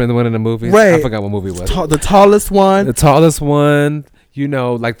the stripper in one of the movies. Right. I forgot what movie it was. The tallest one. The tallest one. You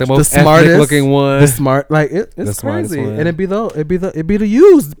know, like the most smartest looking one. The smart, like it's crazy. One. And it'd be the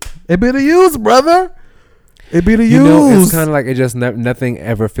used, brother. It'd be the used. You know, it's kind of like it just nothing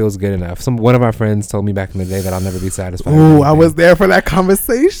ever feels good enough. One of our friends told me back in the day that I'll never be satisfied. Ooh, I was there for that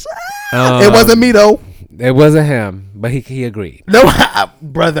conversation. It wasn't me though. It wasn't him, but he agreed. No,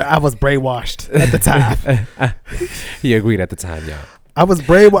 brother, I was brainwashed at the time. He agreed at the time, y'all. I was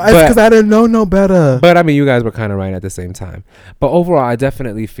brainwashed because I didn't know no better. But I mean, you guys were kind of right at the same time. But overall, I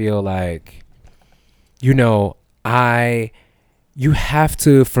definitely feel like, you know, you have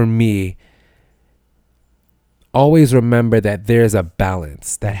to, for me, always remember that there's a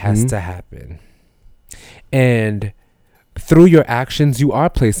balance that has to happen. And through your actions, you are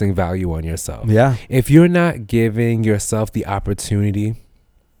placing value on yourself. Yeah. If you're not giving yourself the opportunity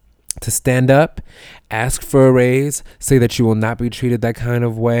to stand up, ask for a raise, say that you will not be treated that kind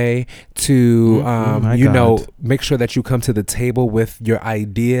of way, to know, make sure that you come to the table with your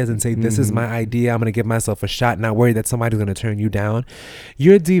ideas and say, this is my idea, I'm going to give myself a shot, not worry that somebody's going to turn you down.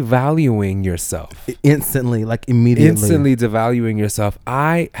 You're devaluing yourself instantly, like immediately devaluing yourself.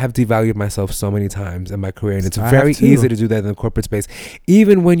 I have devalued myself so many times in my career, and it's very easy to do that in the corporate space,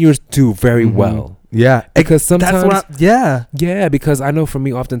 even when you do very well. Yeah, because sometimes because I know for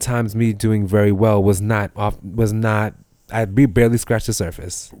me, oftentimes me doing very well was not we barely scratched the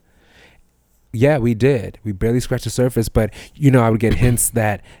surface. Yeah, we did. We barely scratched the surface, but you know, I would get hints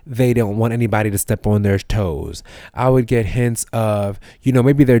that they don't want anybody to step on their toes. I would get hints of, you know,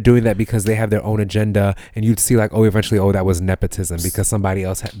 maybe they're doing that because they have their own agenda, and you'd see like, eventually, that was nepotism because somebody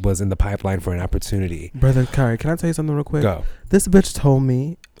else was in the pipeline for an opportunity. Brother Kari, can I tell you something real quick? Go. This bitch told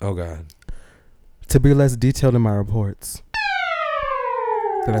me, oh God, to be less detailed in my reports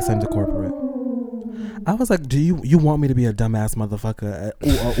that I send to corporate. I was like, do you want me to be a dumbass motherfucker?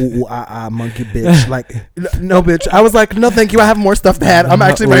 Monkey bitch. Like, no, bitch. I was like, no, thank you. I have more stuff to add. I'm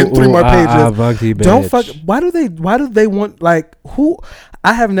actually writing 3 more pages. Monkey bitch. Don't fuck. Why do they want, like, who?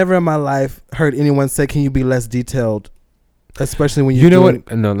 I have never in my life heard anyone say, can you be less detailed? Especially when you know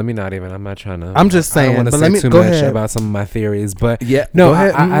what? No, let me not even. I'm not trying to. I'm just saying. I don't want to say too much about some of my theories, but yeah, no,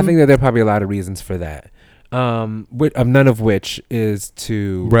 I think that there are probably a lot of reasons for that. None of which is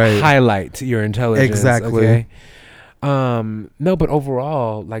to highlight your intelligence. Exactly. Okay? No, but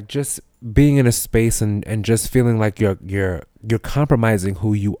overall, like, just being in a space and just feeling like you're compromising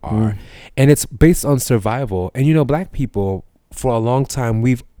who you are, and it's based on survival. And you know, Black people for a long time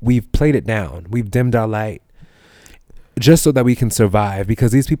we've played it down. We've dimmed our light just so that we can survive,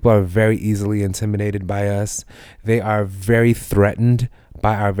 because these people are very easily intimidated by us. They are very threatened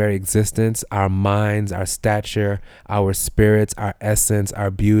by our very existence, our minds, our stature, our spirits, our essence,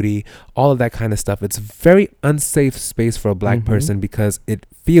 our beauty, all of that kind of stuff. It's a very unsafe space for a Black person, because it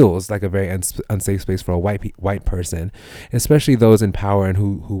feels like a very unsafe space for a white person, especially those in power and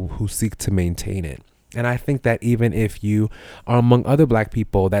who seek to maintain it. And I think that even if you are among other Black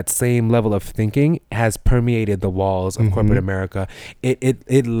people, that same level of thinking has permeated the walls of corporate America.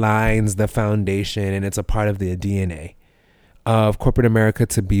 It lines the foundation, and it's a part of the DNA of corporate America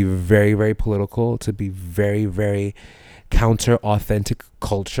to be very, very political, to be very, very counter authentic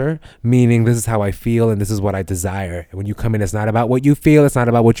culture, meaning this is how I feel and this is what I desire. And when you come in, it's not about what you feel, it's not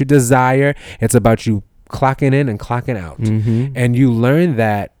about what you desire, it's about you clocking in and clocking out. And you learn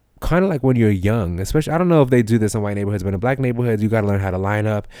that kind of like when you're young, especially, I don't know if they do this in white neighborhoods, but in Black neighborhoods, you got to learn how to line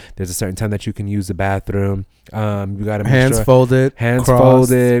up. There's a certain time that you can use the bathroom. You got to hands folded,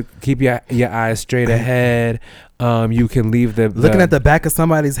 keep your eyes straight ahead. You can leave looking at the back of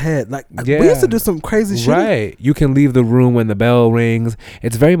somebody's head. Like, we used to do some crazy shit. Right. You can leave the room when the bell rings.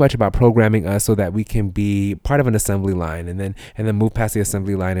 It's very much about programming us so that we can be part of an assembly line, and then move past the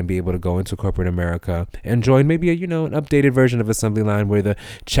assembly line and be able to go into corporate America and join maybe an updated version of assembly line where the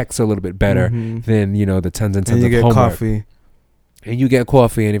checks are a little bit better than, the tons and tons of homework. And you get coffee. And you get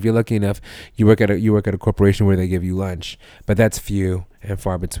coffee, and if you're lucky enough, you work at a corporation where they give you lunch, but that's few and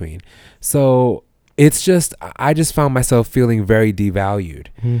far between. So it's just, I just found myself feeling very devalued,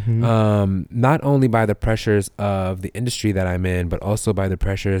 not only by the pressures of the industry that I'm in, but also by the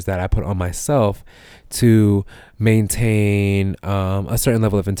pressures that I put on myself to maintain a certain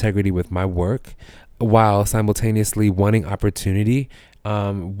level of integrity with my work, while simultaneously wanting opportunity,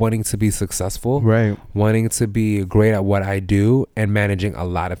 wanting to be successful, wanting to be great at what I do, and managing a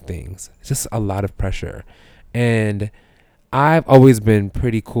lot of things. It's just a lot of pressure. And I've always been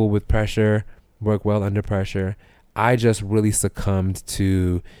pretty cool with pressure, work well under pressure. I just really succumbed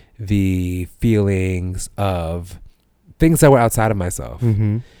to the feelings of things that were outside of myself.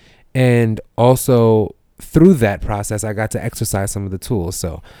 And also through that process, I got to exercise some of the tools.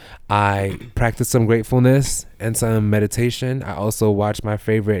 So I practiced some gratefulness and some meditation. I also watched my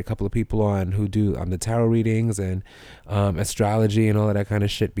favorite couple of people who do the tarot readings and astrology and all of that kind of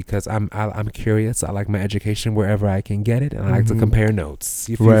shit, because I'm curious. I like my education wherever I can get it, and I like to compare notes.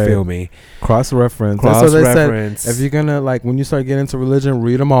 If you feel me, cross-reference. That's what they said. If you're gonna, like, when you start getting into religion,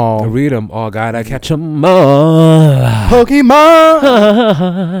 read them all. Gotta catch them all. Pokemon.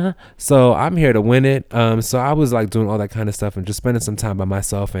 So I'm here to win it. So I was like doing all that kind of stuff and just spending some time by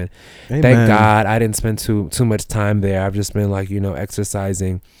myself, and Amen. Thank God I didn't spend too much time there. I've just been like,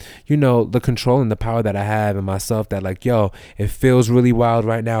 exercising, the control and the power that I have in myself, that like, it feels really wild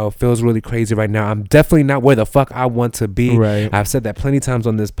right now. It feels really crazy right now. I'm definitely not where the fuck I want to be. Right. I've said that plenty of times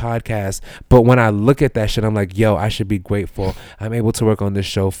on this podcast, but when I look at that shit, I'm like, I should be grateful. I'm able to work on this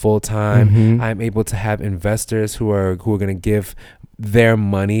show full time. I'm able to have investors who are going to give their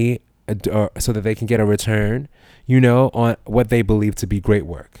money so that they can get a return, on what they believe to be great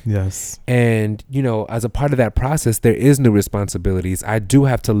work. Yes. And, as a part of that process, there is new responsibilities. I do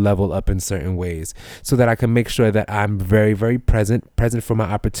have to level up in certain ways so that I can make sure that I'm very, very present for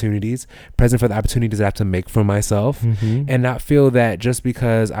my opportunities, present for the opportunities I have to make for myself, and not feel that just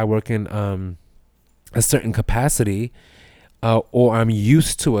because I work in a certain capacity or I'm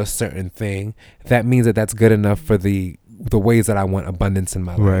used to a certain thing, that means that that's good enough for the ways that I want abundance in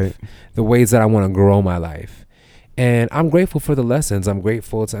my life, the ways that I want to grow my life. And I'm grateful for the lessons. I'm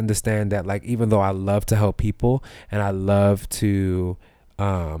grateful to understand that, like, even though I love to help people and I love to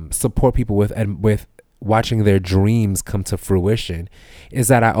support people with watching their dreams come to fruition, is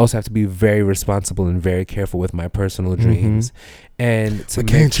that I also have to be very responsible and very careful with my personal dreams. And we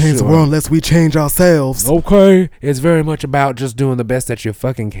can't change the world unless we change ourselves. Okay. It's very much about just doing the best that you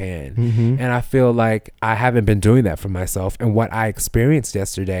fucking can. And I feel like I haven't been doing that for myself. And what I experienced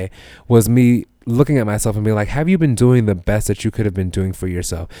yesterday was me looking at myself and being like, have you been doing the best that you could have been doing for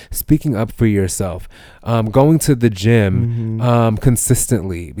yourself? Speaking up for yourself, going to the gym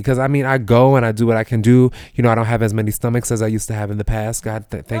consistently, because I mean, I go and I do what I can do. You know, I don't have as many stomachs as I used to have in the past. God,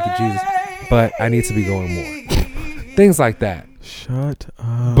 thank you, Jesus. But I need to be going more. Things like that. Shut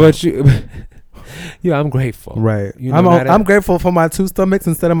up. But you, yeah, I'm grateful. Right. You know, I'm grateful for my 2 stomachs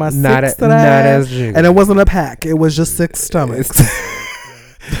instead of my 6 that I not had. as jingle. And it wasn't a pack. It was just 6 stomachs.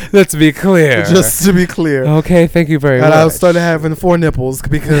 Let's be clear. Just to be clear. Okay, thank you very much. And I started having 4 nipples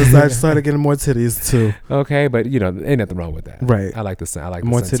because I started getting more titties too. Okay, but you know, ain't nothing wrong with that. Right. I like the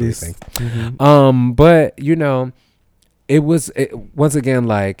more sensory titties. Thing. But you know, it was once again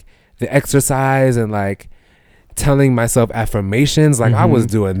like the exercise and like telling myself affirmations. Like I was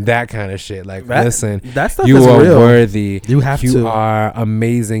doing that kind of shit. Like, listen, that stuff you is are real. worthy. You have to. You are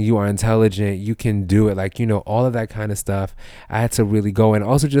amazing. You are intelligent. You can do it. Like, you know, all of that kind of stuff. I had to really go and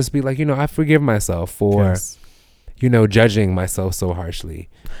also just be like, you know, I forgive myself for, you know, judging myself so harshly.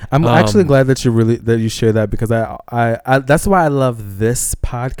 I'm actually glad that you share that, because I that's why I love this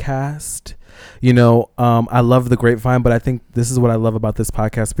podcast. You know, I love the Grapevine, but I think this is what I love about this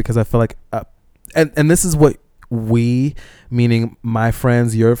podcast, because I feel like, and this is what we, meaning my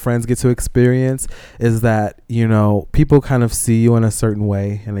friends, your friends, get to experience, is that, you know, people kind of see you in a certain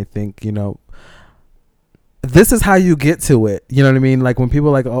way and they think, you know, this is how you get to it. You know what I mean? Like when people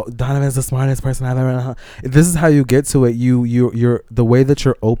are like, oh, Donovan's the smartest person I've ever known. This is how you get to it. You're the way that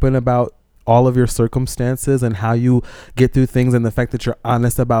you're open about all of your circumstances and how you get through things, and the fact that you're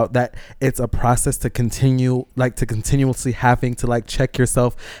honest about that. It's a process to continue, like to continuously having to like check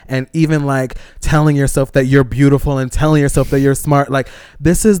yourself, and even like telling yourself that you're beautiful and telling yourself that you're smart. Like,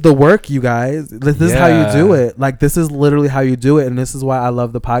 this is the work, you guys. This is how you do it. Like, this is literally how you do it. And this is why I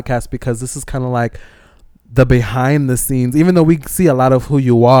love the podcast, because this is kind of like the behind the scenes, even though we see a lot of who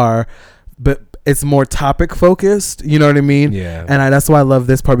you are, but it's more topic focused, you know what I mean? Yeah. And that's why I love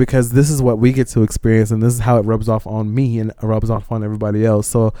this part, because this is what we get to experience, and this is how it rubs off on me and rubs off on everybody else.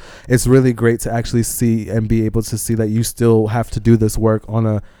 So it's really great to actually see and be able to see that you still have to do this work on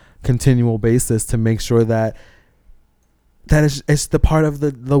a continual basis to make sure that it's the part of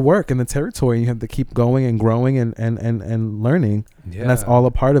the work and the territory. You have to keep going and growing and learning. Yeah. And that's all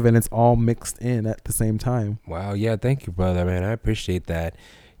a part of it, and it's all mixed in at the same time. Wow. Yeah. Thank you, brother, man. I appreciate that.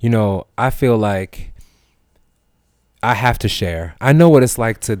 You know, I feel like I have to share. I know what it's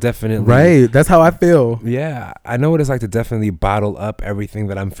like to definitely. Right. That's how I feel. Yeah. I know what it's like to definitely bottle up everything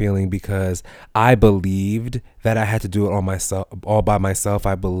that I'm feeling, because I believed that I had to do it all by myself.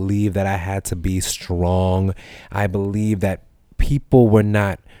 I believed that I had to be strong. I believed that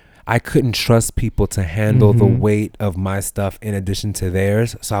I couldn't trust people to handle the weight of my stuff in addition to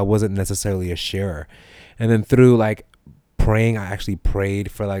theirs. So I wasn't necessarily a sharer. And then through like praying, I actually prayed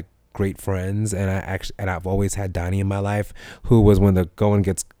for like great friends, and I've always had Donnie in my life, who was when the going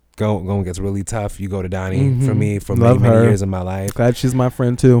gets really tough, you go to Donnie. For me, for many years in my life. Glad she's my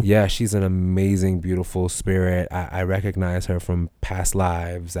friend too. Yeah, she's an amazing, beautiful spirit. I recognize her from past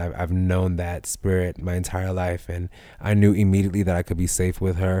lives. I've known that spirit my entire life, and I knew immediately that I could be safe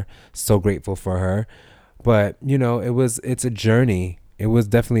with her. So grateful for her. But you know, it's a journey. It was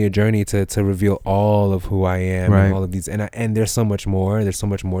definitely a journey to reveal all of who I am, and all of these, and there's so much more. There's so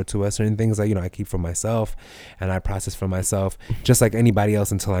much more to us. Certain things that, you know, I keep for myself, and I process for myself, just like anybody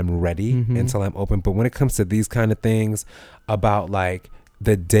else, until I'm ready, until I'm open. But when it comes to these kind of things about like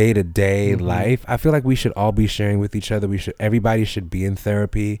the day-to-day life, I feel like we should all be sharing with each other. Everybody should be in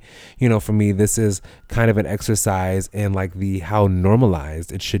therapy. You know, for me, this is kind of an exercise in like how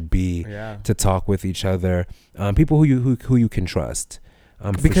normalized it should be to talk with each other, people who you can trust.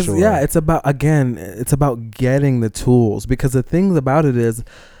 Because it's about getting the tools, because the thing about it is,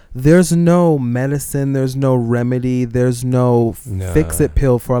 there's no medicine, there's no remedy, there's no fix-it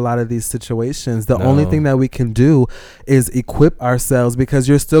pill for a lot of these situations. The only thing that we can do is equip ourselves, because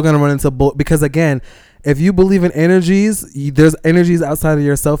you're still going to run into because again, if you believe in energies, there's energies outside of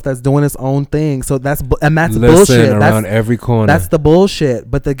yourself that's doing its own thing. So that's bullshit. Around every corner. That's the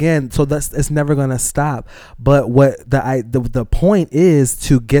bullshit. But again, so it's never gonna stop. But what the point is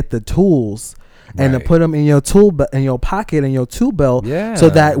to get the tools and to put them in your in your pocket, in your tool belt, so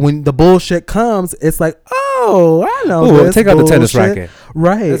that when the bullshit comes, it's like, oh, I know. Take out the tennis racket.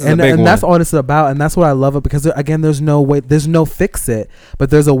 Right, and that's all it's about, and that's what I love it, because again, there's no fix it,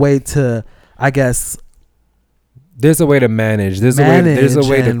 but there's a way to, I guess. There's a way to manage. There's a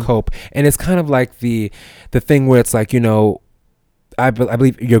way to cope. And it's kind of like the thing where it's like, you know, I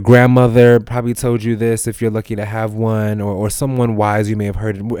believe your grandmother probably told you this, if you're lucky to have one, or someone wise. You may have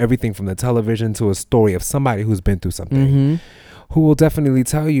heard everything from the television to a story of somebody who's been through something, who will definitely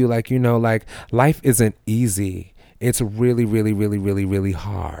tell you, like, you know, like, life isn't easy. It's really, really, really, really, really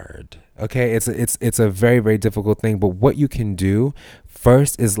hard. Okay, it's a very, very difficult thing. But what you can do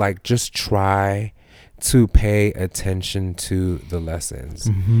first is like just try to pay attention to the lessons.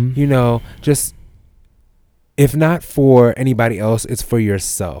 You know, just, if not for anybody else, it's for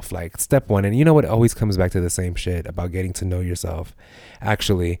yourself. Like, step one, and you know what, it always comes back to the same shit about getting to know yourself,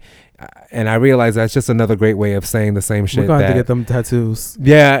 actually. And I realize that's just another great way of saying the same shit. We're going to get them tattoos.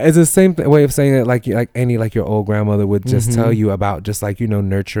 Yeah, it's the same way of saying it, like your old grandmother would just tell you about, just like, you know,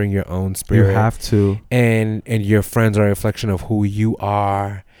 nurturing your own spirit. You have to. And your friends are a reflection of who you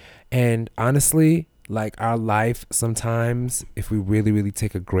are. And honestly, like, our life sometimes, if we really, really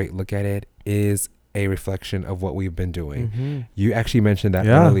take a great look at it, is a reflection of what we've been doing. You actually mentioned that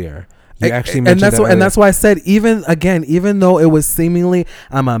earlier. You actually mentioned that earlier. And that's why I said, even though it was seemingly,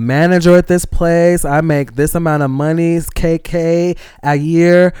 I'm a manager at this place, I make this amount of money, KK a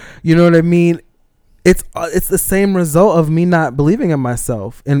year, you know what I mean? It's the same result of me not believing in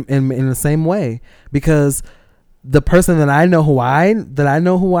myself in the same way, because the person that I know who I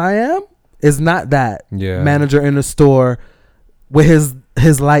am is not that manager in the store with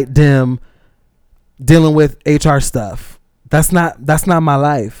his light dim dealing with HR stuff. That's not my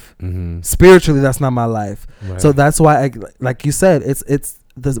life. Spiritually, that's not my life. Right. So that's why, like you said, it's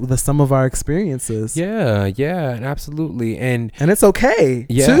the sum of our experiences. Yeah, absolutely, and it's okay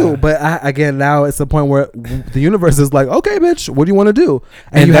too. But now it's the point where the universe is like, okay, bitch, what do you want to do?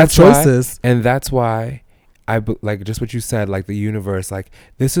 And you have choices. And that's why like just what you said, like the universe, like,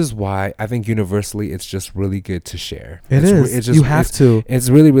 this is why I think universally it's just really good to share. It's you have to. It's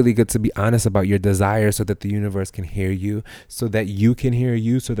really, really good to be honest about your desires, so that the universe can hear you, so that you can hear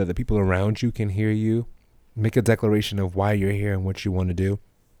you, so that the people around you can hear you. Make a declaration of why you're here and what you want to do.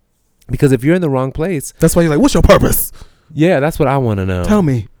 Because if you're in the wrong place, that's why you're like, what's your purpose? Yeah, that's what I want to know. Tell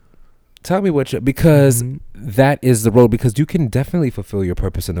me because that is the road, because you can definitely fulfill your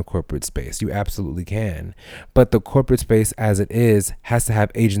purpose in the corporate space. You absolutely can. But the corporate space as it is has to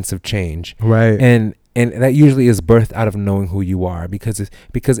have agents of change. Right. And that usually is birthed out of knowing who you are, because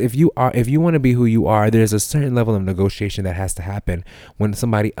if you want to be who you are, there's a certain level of negotiation that has to happen when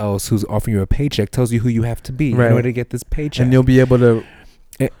somebody else who's offering you a paycheck tells you who you have to be in order to get this paycheck. And you'll be able to,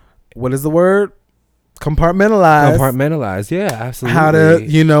 what is the word? Compartmentalize. Yeah, absolutely. How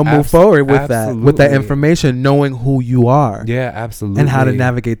to, move forward with that information, knowing who you are. Yeah, absolutely. And how to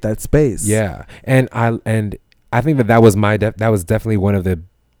navigate that space. Yeah. And I think that was definitely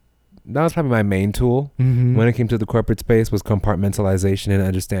that was probably my main tool when it came to the corporate space, was compartmentalization and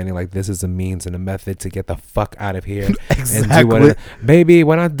understanding, like, this is a means and a method to get the fuck out of here. Exactly. And do whatever. Baby,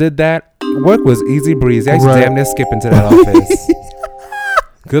 when I did that, work was easy breezy. I used to damn near skip into that office.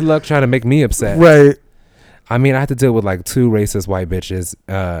 Good luck trying to make me upset. Right. I mean, I had to deal with like 2 racist white bitches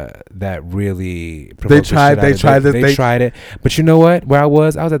that really they tried it. But you know what? Where I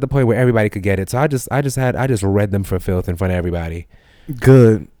was at the point where everybody could get it. So I just read them for filth in front of everybody.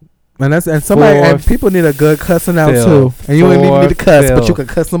 Good. And people need a good cussing out too. And you don't even need to cuss, but you can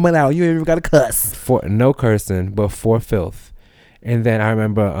cuss someone out. You ain't even got to cuss. For no cursing, but for filth. And then I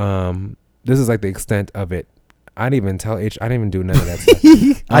remember this is like the extent of it. I didn't even tell I didn't even do none of that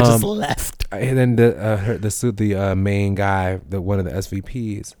stuff. I just left. And then the main guy, one of the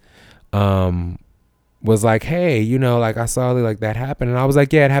SVPs, was like, hey, like, I saw like that happen. And I was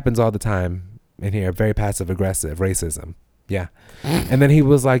like, yeah, it happens all the time in here. Very passive aggressive racism. Yeah. And then he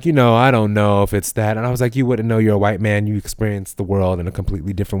was like, I don't know if it's that. And I was like, you wouldn't know. You're a white man. You experience the world in a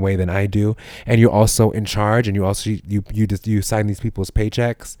completely different way than I do. And you're also in charge. And you also, you sign these people's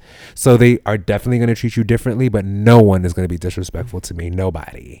paychecks. So they are definitely going to treat you differently. But no one is going to be disrespectful to me.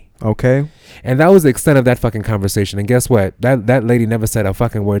 Nobody. Okay. And that was the extent of that fucking conversation. And guess what? That lady never said a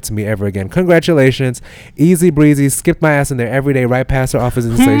fucking word to me ever again. Congratulations. Easy breezy. Skipped my ass in there every day, right past her office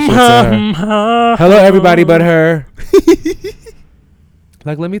and say shit to her. Hello, everybody but her.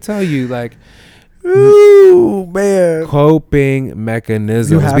 Like, let me tell you, like, ooh, man, coping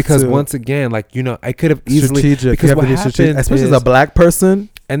mechanisms. Because once again, like, I could have easily, strategic. Because what happens, especially as a black person.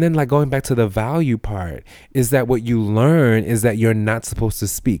 And then, like, going back to the value part, is that what you learn is that you're not supposed to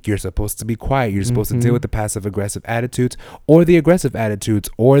speak. You're supposed to be quiet. You're supposed to deal with the passive aggressive attitudes, or the aggressive attitudes,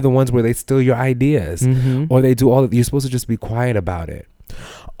 or the ones where they steal your ideas, or they do all of. You're supposed to just be quiet about it.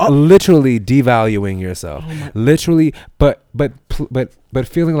 Literally devaluing yourself. Literally, but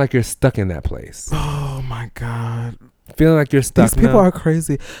feeling like you're stuck in that place. Oh my God. Feeling like you're stuck. These people are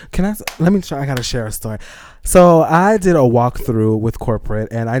crazy. Let me try. I gotta share a story. So I did a walkthrough with corporate,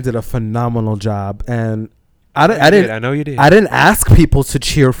 and I did a phenomenal job. And I know you did. I didn't ask people to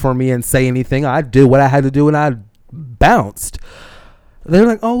cheer for me and say anything. I did what I had to do, and I bounced. They're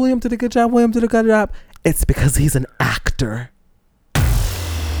like, oh, William did a good job. William did a good job. It's because he's an actor.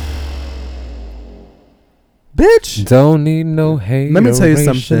 Bitch. Don't need no hate. Let me tell you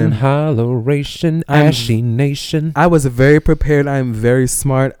something. Holleration, ashy nation. I was very prepared. I'm very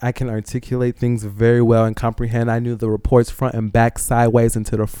smart. I can articulate things very well and comprehend. I knew the reports front and back, sideways and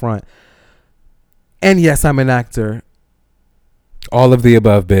to the front. And yes, I'm an actor. All of the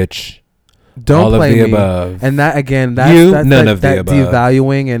above, bitch. Don't all play of the me. above. And that again, that's none like, of the that above.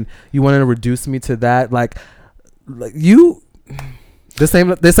 devaluing, and you want to reduce me to that. Like you, this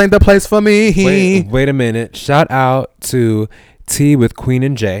ain't the place for me. Wait a minute. Shout out to T with Queen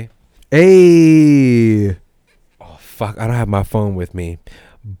and J. Hey. Oh fuck! I don't have my phone with me,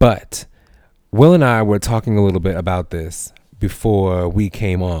 but Will and I were talking a little bit about this before we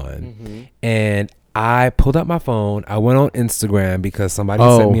came on, and I pulled up my phone. I went on Instagram because somebody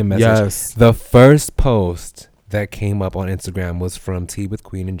sent me a message. Yes. The first post that came up on Instagram was from T with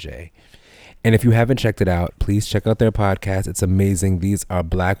Queen and J. And if you haven't checked it out, please check out their podcast. It's amazing. These are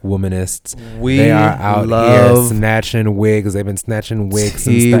black womanists. They are out here snatching wigs. They've been snatching wigs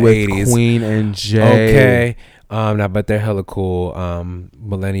since the 80s. Queen and J. Okay. But they're hella cool.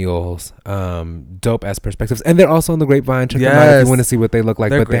 Millennials. Dope ass perspectives. And they're also on the Grapevine. Check them out if you want to see what they look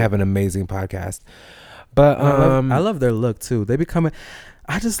like. They're great. They have an amazing podcast. But I love their look too. They becoming.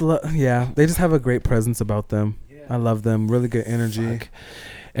 I just love. Yeah, they just have a great presence about them. Yeah. I love them. Really good energy. Fuck.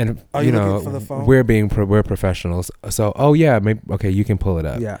 And you know, we're professionals. So maybe you can pull it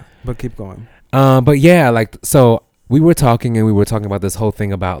up. Yeah, but keep going. But yeah, like so we were talking about this whole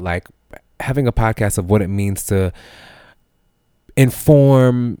thing about like having a podcast of what it means to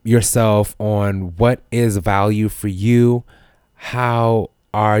inform yourself on what is value for you. How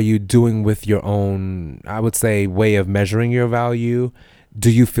are you doing with your own, I would say, way of measuring your value? Do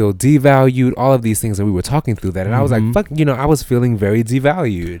you feel devalued? All of these things that we were talking through that. And I was like, fuck, I was feeling very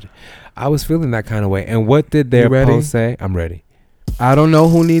devalued. I was feeling that kind of way. And what did their post say? I'm ready. I don't know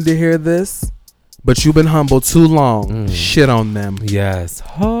who need to hear this, but you've been humble too long. Shit on them. Yes.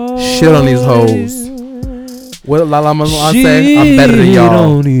 Shit on these hoes. What Lala Malone say? I'm better than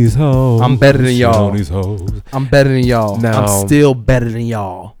y'all. I'm better than y'all. I'm better than y'all. No. I'm still better than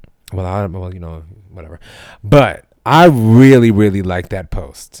y'all. Well, whatever. But I really, really like that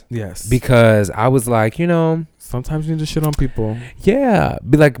post. Yes. Because I was like, sometimes you need to shit on people. Yeah.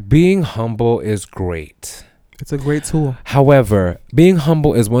 Being humble is great. It's a great tool. However, being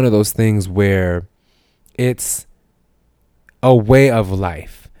humble is one of those things where it's a way of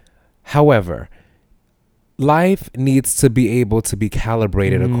life. However, life needs to be able to be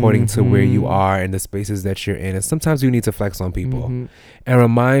calibrated according to where you are and the spaces that you're in. And sometimes you need to flex on people and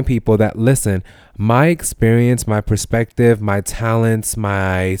remind people that, listen, my experience, my perspective, my talents,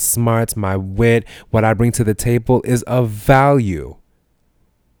 my smarts, my wit, what I bring to the table is of value.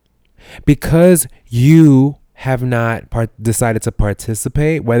 Because you have not decided to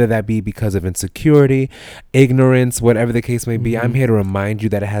participate, whether that be because of insecurity, ignorance, whatever the case may be, I'm here to remind you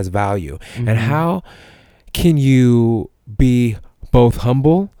that it has value. And how can you be both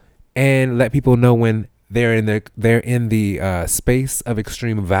humble and let people know when they're in the space of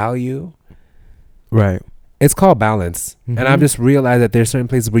extreme value? Right. It's called balance. And I've just realized that there's certain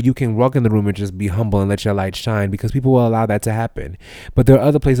places where you can walk in the room and just be humble and let your light shine because people will allow that to happen. But there are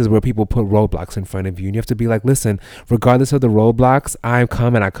other places where people put roadblocks in front of you and you have to be like, listen, regardless of the roadblocks, I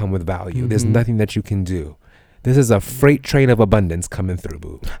come with value. There's nothing that you can do. This is a freight train of abundance coming through,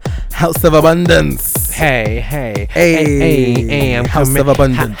 boo. House of abundance. Hey, I'm House coming. of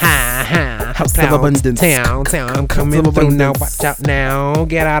abundance. House of abundance. Town, I'm coming through now. Watch out now.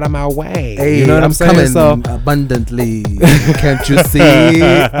 Get out of my way. Hey, you know what I'm saying? Coming abundantly. Can't you see?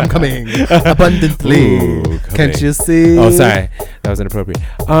 I'm coming abundantly. Ooh, Can't you see? Oh, sorry. That was inappropriate.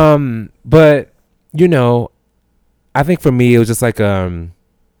 But, I think for me, it was just like,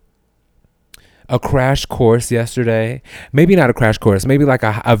 a crash course yesterday. Maybe not a crash course. Maybe like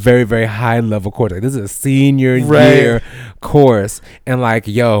a very, very high level course. Like this is a senior year course. And like,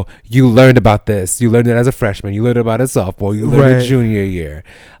 yo, you learned about this. You learned it as a freshman. You learned about it sophomore. You learned it junior year.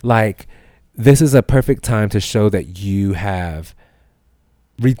 Like, this is a perfect time to show that you have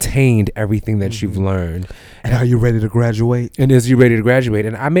retained everything that you've learned. And are you ready to graduate? And is you ready to graduate?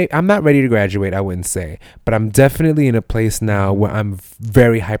 And I'm not ready to graduate, I wouldn't say, but I'm definitely in a place now where I'm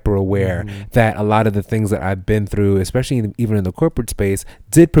very hyper aware that a lot of the things that I've been through, especially even in the corporate space,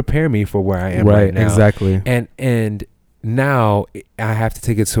 did prepare me for where I am right now. Exactly. And now I have to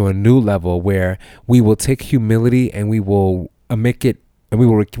take it to a new level where we will take humility and we will make it, and we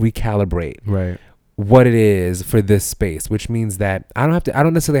will recalibrate what it is for this space, which means that I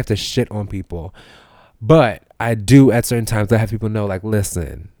don't necessarily have to shit on people, But I do at certain times I have people know, like,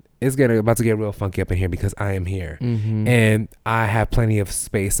 listen, it's about to get real funky up in here because I am here, and I have plenty of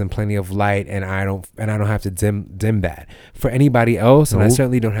space and plenty of light, and I don't have to dim that for anybody else, and I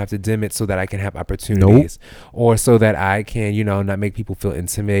certainly don't have to dim it so that I can have opportunities or so that I can, you know, not make people feel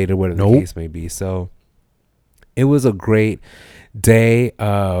intimidated or whatever the case may be. So it was a great day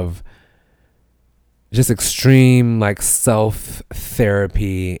of just extreme like self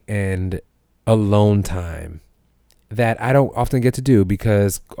therapy and alone time that I don't often get to do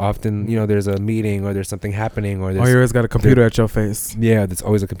because often, you know, there's a meeting or there's something happening or you always got a computer at your face. Yeah, there's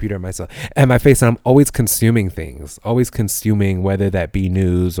always a computer at my face, and I'm always consuming things, whether that be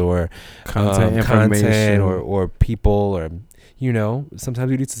news or content or people, or, you know,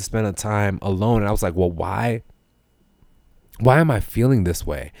 sometimes you need to spend a time alone. And I was like, well, why am I feeling this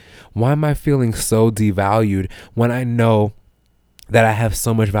way? Why am I feeling so devalued when I know that I have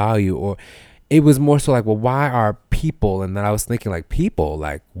so much value? Or it was more so like, well, why are people? And then I was thinking, like, people,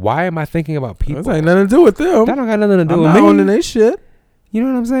 like, why am I thinking about people? That ain't nothing to do with them. That don't got nothing to do with me. I'm not owning their shit. You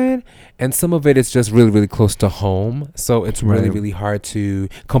know what I'm saying? And some of it is just really, really close to home. So it's really, really hard to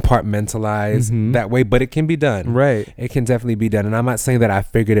compartmentalize that way. But it can be done. Right. It can definitely be done. And I'm not saying that I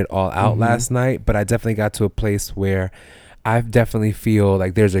figured it all out last night, but I definitely got to a place where I definitely feel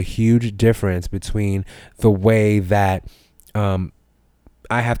like there's a huge difference between the way that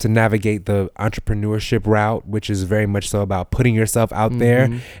I have to navigate the entrepreneurship route, which is very much so about putting yourself out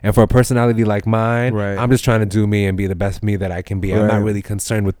there. And for a personality like mine, I'm just trying to do me and be the best me that I can be. I'm not really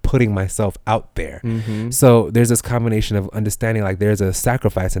concerned with putting myself out there. So there's this combination of understanding, like, there's a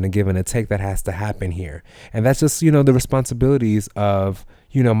sacrifice and a give and a take that has to happen here. And that's just, you know, the responsibilities of,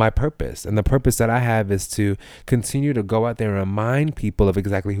 you know, my purpose. And the purpose that I have is to continue to go out there and remind people of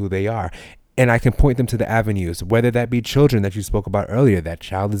exactly who they are. And I can point them to the avenues, whether that be children that you spoke about earlier. That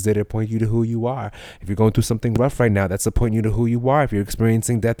child is there to point you to who you are. If you're going through something rough right now, that's to point you to who you are. If you're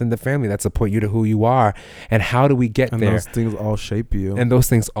experiencing death in the family, that's to point you to who you are. And how do we get there? And those things all shape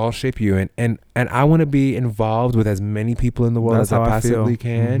you. And I want to be involved with as many people in the world as I possibly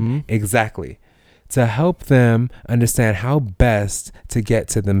can. Exactly. To help them understand how best to get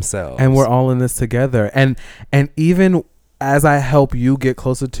to themselves. And we're all in this together. And even as I help you get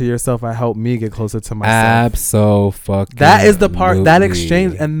closer to yourself, I help me get closer to myself. Absolutely. That is the part, that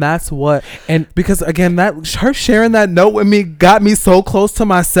exchange, and that's what. And because again, that her sharing that note with me got me so close to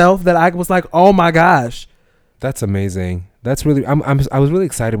myself that I was like, oh my gosh, that's amazing. That's really, I was really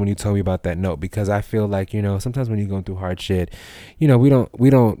excited when you told me about that note, because I feel like, you know, sometimes when you're going through hard shit, you know,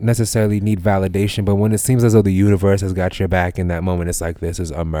 we don't necessarily need validation, but when it seems as though the universe has got your back in that moment, it's like, this is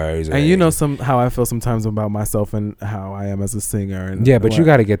amazing. And you know, how I feel sometimes about myself and how I am as a singer. And yeah, but you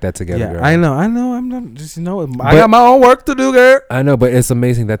got to get that together. Yeah, girl. I know. I'm not just, you know, I got my own work to do, girl. I know, but it's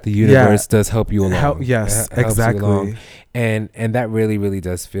amazing that the universe does help you along. Yes, exactly. And that really, really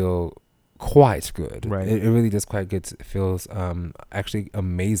does feel quite good. Right. It really does quite good. It feels actually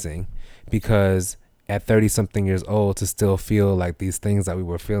amazing, because at 30 something years old to still feel like these things that we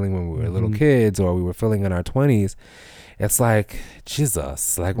were feeling when we were little kids, or we were feeling in our 20s, it's like,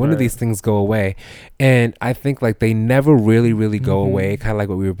 Jesus, like, when do these things go away? And I think, like, they never really, really go away, kind of like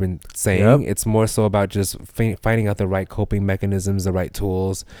what we've been saying. It's more so about just finding out the right coping mechanisms, the right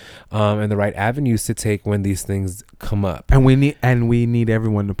tools, and the right avenues to take when these things come up. And we need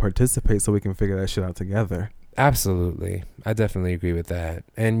everyone to participate so we can figure that shit out together. Absolutely. I definitely agree with that.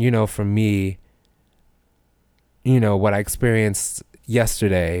 And, you know, for me, you know, what I experienced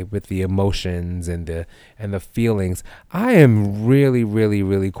yesterday with the emotions and the feelings, I am really, really,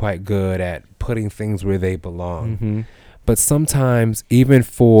 really quite good at putting things where they belong. But sometimes, even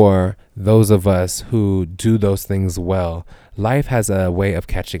for those of us who do those things well, life has a way of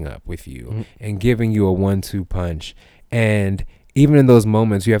catching up with you and giving you a 1-2 punch. And even in those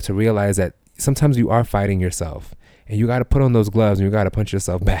moments, you have to realize that sometimes you are fighting yourself, and you got to put on those gloves and you got to punch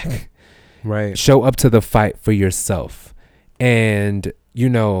yourself back. Right. Show up to the fight for yourself. And, you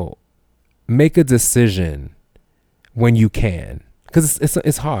know, make a decision when you can, because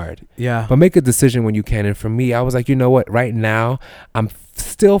it's hard. Yeah. But make a decision when you can. And for me, I was like, you know what? Right now, I'm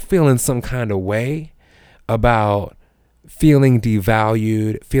still feeling some kind of way about feeling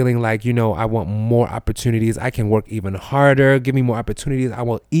devalued, feeling like, you know, I want more opportunities. I can work even harder. Give me more opportunities. I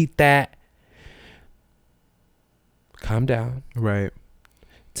will eat that. Calm down. Right.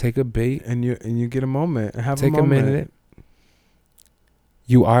 Take a bait. And you get a moment. Take a minute.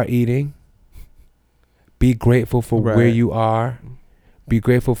 You are eating. Be grateful for where you are. Be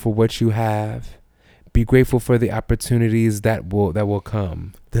grateful for what you have. Be grateful for the opportunities that will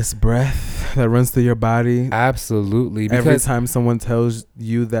come. This breath that runs through your body. Absolutely. Every time someone tells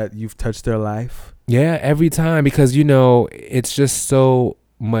you that you've touched their life. Yeah, every time, because you know it's just so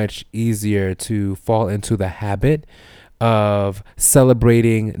much easier to fall into the habit of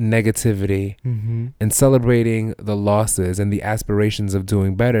celebrating negativity and celebrating the losses and the aspirations of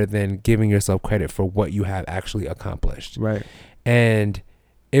doing better than giving yourself credit for what you have actually accomplished. Right. And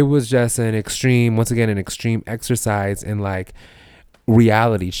it was just an extreme exercise in like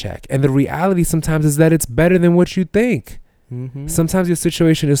reality check. And the reality sometimes is that it's better than what you think. Sometimes your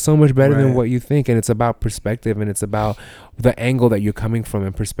situation is so much better than what you think, and it's about perspective, and it's about the angle that you're coming from.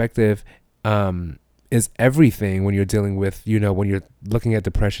 And perspective is everything when you're dealing with, you know, when you're looking at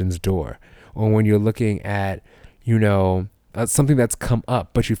depression's door, or when you're looking at, you know, something that's come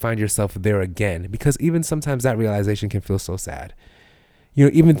up, but you find yourself there again. Because even sometimes that realization can feel so sad. You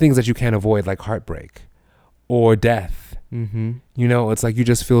know, even things that you can't avoid, like heartbreak or death. You know, it's like you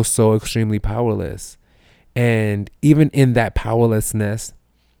just feel so extremely powerless. And even in that powerlessness,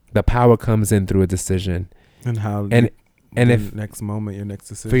 the power comes in through a decision. And how if next moment, your next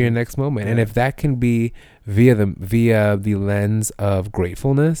decision. For your next moment. And if that can be via the lens of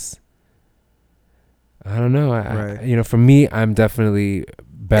gratefulness, I don't know. I, you know, for me, I'm definitely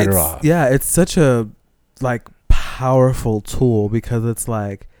better off. Yeah, it's such a like powerful tool, because it's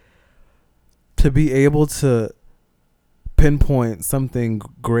like to be able to pinpoint something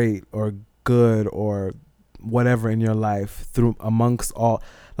great or good or whatever in your life through amongst all,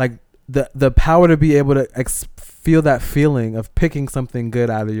 like the power to be able to feel that feeling of picking something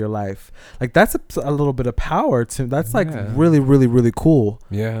good out of your life. Like that's a little bit of power to that's like really, really, really cool.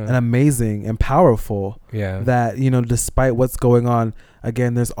 And amazing and powerful. That, you know, despite what's going on,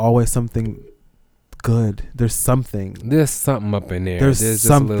 again, there's always something good. There's something up in there. There's just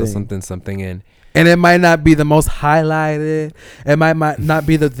a little something in. And it might not be the most highlighted. It might not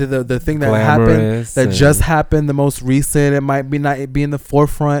be the thing that glamorous happened, that just happened, the most recent. It might be not be in the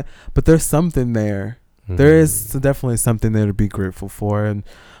forefront, but there's something there. There is definitely something there to be grateful for. And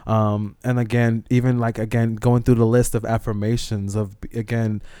again, even like, again, going through the list of affirmations of,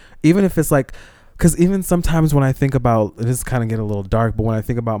 again, even if it's like, because even sometimes when I think about, this is kind of getting a little dark, but when I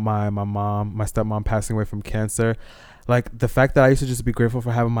think about my stepmom passing away from cancer, like the fact that I used to just be grateful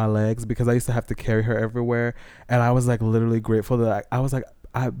for having my legs, because I used to have to carry her everywhere. And I was like literally grateful that I was like,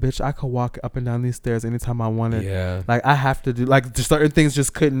 I could walk up and down these stairs anytime I wanted. Like I have to do, like, just certain things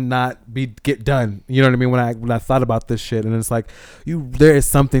just couldn't not get done. You know what I mean? When I thought about this shit, and it's like, there is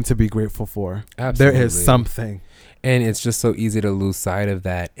something to be grateful for. Absolutely. There is something. And it's just so easy to lose sight of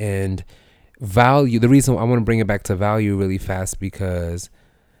that. And value, the reason I want to bring it back to value really fast, because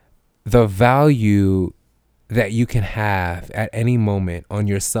the value that you can have at any moment on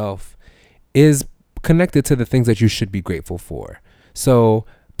yourself is connected to the things that you should be grateful for. So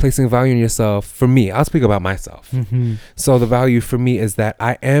placing value in yourself, for me, I'll speak about myself. So the value for me is that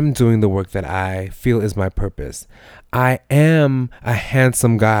I am doing the work that I feel is my purpose. I am a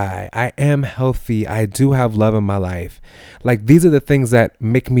handsome guy. I am healthy. I do have love in my life. Like, these are the things that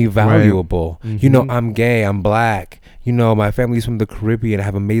make me valuable. You know, I'm gay, I'm black. You know, my family's from the Caribbean. I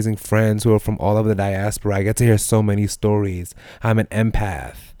have amazing friends who are from all over the diaspora. I get to hear so many stories. I'm an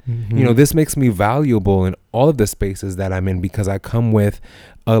empath. You know, this makes me valuable in all of the spaces that I'm in, because I come with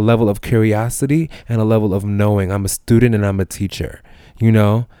a level of curiosity and a level of knowing. I'm a student and I'm a teacher. You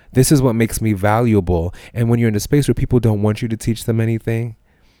know, this is what makes me valuable. And when you're in a space where people don't want you to teach them anything,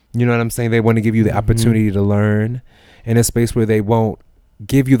 you know what I'm saying? They want to give you the opportunity to learn. In a space where they won't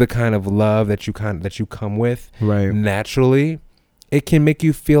give you the kind of love that you come with naturally, it can make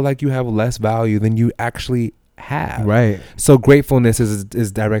you feel like you have less value than you actually have. So gratefulness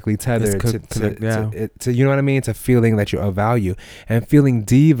is directly tethered to you know what I mean, to feeling that you're of value. And feeling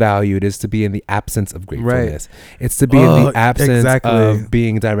devalued is to be in the absence of gratefulness. It's to be in the absence of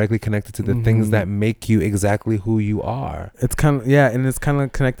being directly connected to the things that make you exactly who you are. It's kind of and it's kind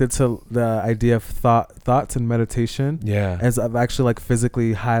of connected to the idea of thoughts and meditation, as of actually like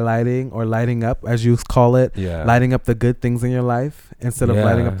physically highlighting or lighting up, as you call it, lighting up the good things in your life instead of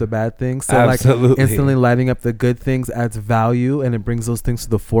lighting up the bad things. So like instantly lighting up the good things adds value, and it brings those things to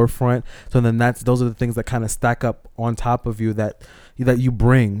the forefront. So then those are the things that kind of stack up on top of you that you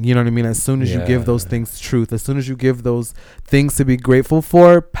bring. You know what I mean? As soon as you give those things truth, as soon as you give those things to be grateful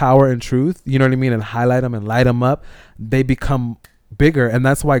for, power and truth, you know what I mean, and highlight them and light them up, they become bigger. And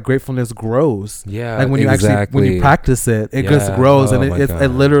that's why gratefulness grows. Like when you actually, when you practice it just grows. And it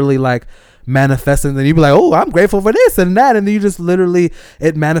literally like manifests, and then you be like, oh, I'm grateful for this and that, and then you just literally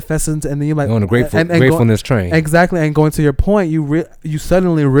it manifests, and then you're like on a gratefulness train. Exactly. And going to your point, you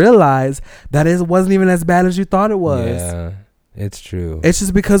suddenly realize that it wasn't even as bad as you thought it was. It's true. It's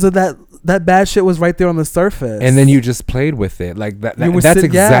just because of that bad shit was right there on the surface. And then you just played with it. Like that's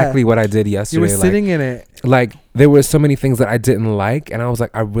exactly what I did yesterday. You were sitting in it. Like there were so many things that I didn't like, and I was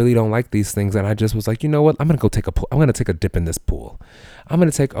like, I really don't like these things, and I just was like, you know what? I'm gonna take a dip in this pool. I'm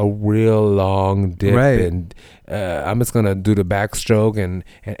gonna take a real long dip, and I'm just gonna do the backstroke and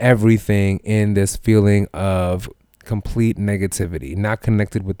everything in this feeling of complete negativity, not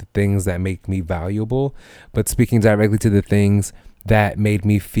connected with the things that make me valuable, but speaking directly to the things that made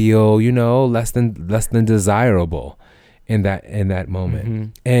me feel, less than desirable in that moment. Mm-hmm.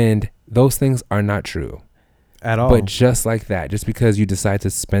 And those things are not true at all. But just like that, just because you decide to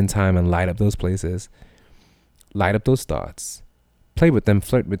spend time and light up those places, light up those thoughts, play with them,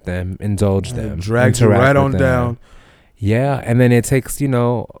 flirt with them, indulge them, drag you right on down. Yeah, and then it takes,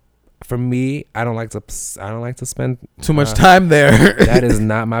 for me, I don't like to spend too much time there. That is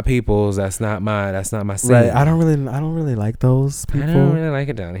not my people's. That's not my scene. Right. I don't really like those people. I don't really like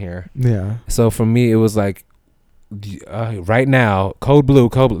it down here. Yeah. So for me, it was like, right now, code blue.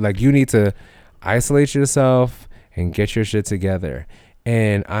 Like, you need to isolate yourself and get your shit together.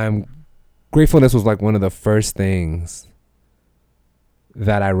 And I'm gratefulness was like one of the first things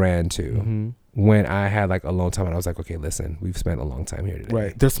that I ran to. Mm-hmm. When I had like a long time, and I was like, okay, listen, we've spent a long time here today.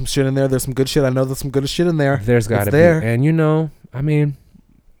 Right. There's some shit in there. There's some good shit. I know there's some good shit in there. There's got to be. And, I mean,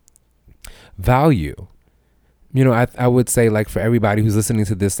 value. I would say, like, for everybody who's listening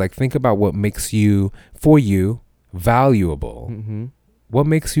to this, like, think about what makes you, for you, valuable. Mm-hmm. What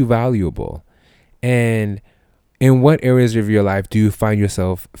makes you valuable? And in what areas of your life do you find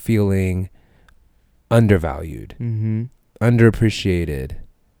yourself feeling undervalued, mm-hmm. underappreciated?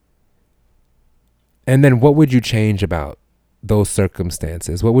 And then what would you change about those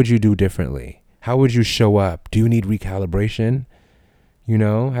circumstances? What would you do differently? How would you show up? Do you need recalibration?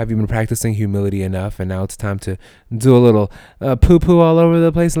 Have you been practicing humility enough? And now it's time to do a little poo-poo all over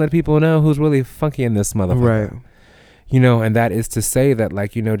the place and let people know who's really funky in this motherfucker. Right. And that is to say that,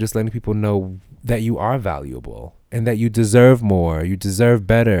 like, just letting people know that you are valuable and that you deserve more. You deserve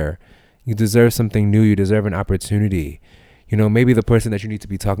better. You deserve something new. You deserve an opportunity. Maybe the person that you need to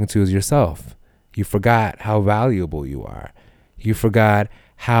be talking to is yourself. You forgot how valuable you are. You forgot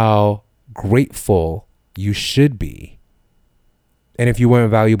how grateful you should be. And if you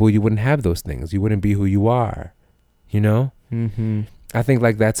weren't valuable, you wouldn't have those things. You wouldn't be who you are, Mm-hmm. I think,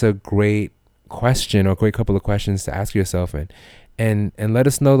 like, that's a great question, or a great couple of questions to ask yourself, and let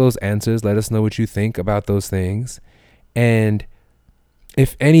us know those answers. Let us know what you think about those things. And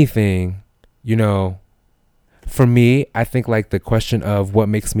if anything, for me, I think, like, the question of what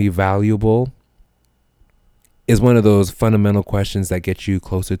makes me valuable is one of those fundamental questions that get you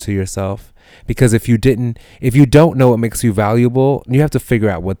closer to yourself. Because if you don't know what makes you valuable, you have to figure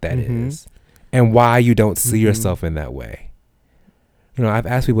out what that mm-hmm. is and why you don't see mm-hmm. yourself in that way. I've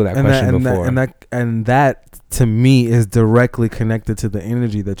asked people that question before. And that to me is directly connected to the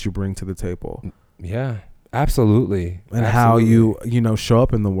energy that you bring to the table. Yeah, absolutely. And how you show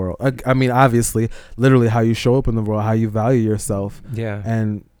up in the world. I mean, obviously, literally how you show up in the world, how you value yourself. Yeah.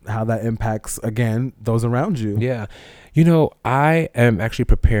 And how that impacts, again, those around you. Yeah. I am actually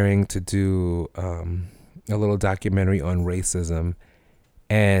preparing to do a little documentary on racism.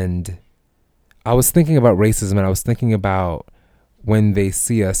 And I was thinking about racism, and I was thinking about when they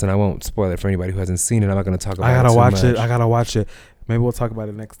see us, and I won't spoil it for anybody who hasn't seen it. I'm not going to talk about it too much. I gotta watch it. Maybe we'll talk about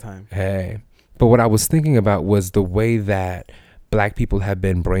it next time. Hey. But what I was thinking about was the way that black people have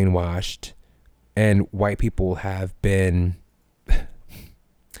been brainwashed and white people have been,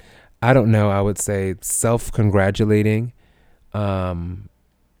 I don't know, I would say self-congratulating, lying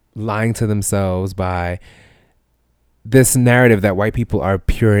to themselves by this narrative that white people are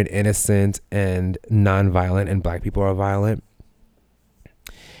pure and innocent and non-violent and black people are violent.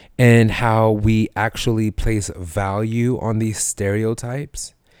 And how we actually place value on these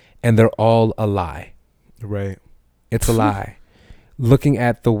stereotypes, and they're all a lie. Right. It's a lie. Looking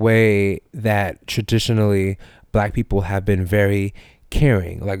at the way that traditionally black people have been very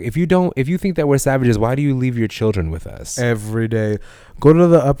caring. Like, if you think that we're savages, why do you leave your children with us every day? Go to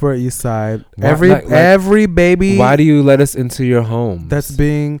the Upper East Side. Every baby. Why do you let us into your home? That's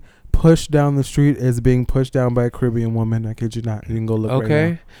being pushed down the street is being pushed down by a Caribbean woman. I kid you not. You can go look. Okay.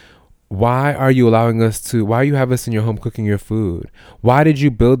 Right now. Why are you allowing us to? Why you have us in your home cooking your food? Why did you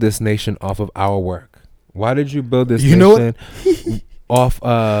build this nation off of our work? Why did you build this nation off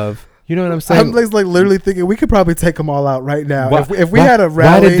of? You know what I'm saying? I'm like literally thinking we could probably take them all out right now. If we had a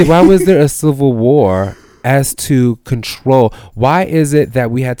rally. Why was there a civil war as to control? Why is it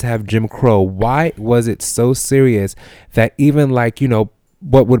that we had to have Jim Crow? Why was it so serious that even, like,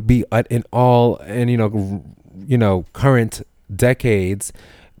 what would be in all and current decades,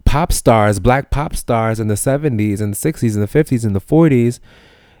 pop stars, black pop stars in the 70s and the 60s and the 50s and the 40s,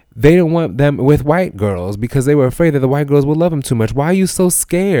 they didn't want them with white girls because they were afraid that the white girls would love them too much. Why are you so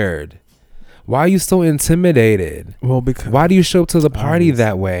scared? Why are you so intimidated? Well, because why do you show up to the party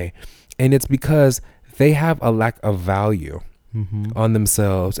that way? And it's because they have a lack of value on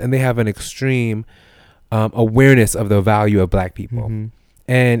themselves, and they have an extreme awareness of the value of black people.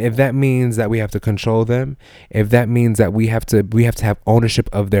 And if that means that we have to control them, if that means that we have to have ownership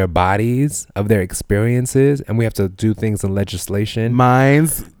of their bodies, of their experiences, and we have to do things in legislation,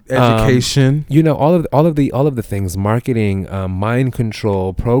 minds, education, all of the things, marketing, mind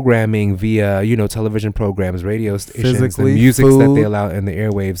control, programming via television programs, radio stations, physically, the music food, that they allow in the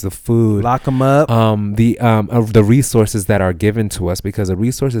airwaves, the food, lock them up, of the resources that are given to us, because the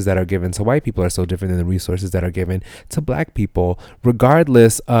resources that are given to white people are so different than the resources that are given to black people,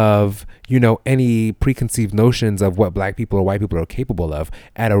 regardless of any preconceived notions of what black people or white people are capable of.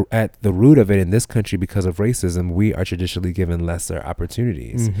 At the root of it in this country, because of racism, we are traditionally given lesser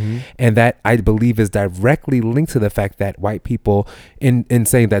opportunities. And that, I believe, is directly linked to the fact that white people, in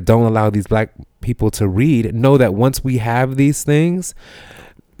saying that don't allow these black people to read, know that once we have these things,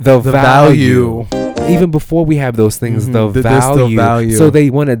 the value, even before we have those things, the value. So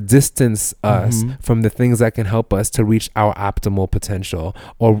they want to distance us from the things that can help us to reach our optimal potential,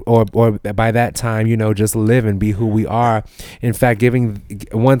 or by that time, just live and be who we are. In fact,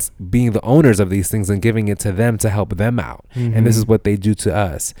 once being the owners of these things and giving it to them to help them out. And this is what they do to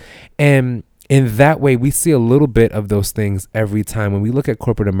us. And in that way, we see a little bit of those things every time. When we look at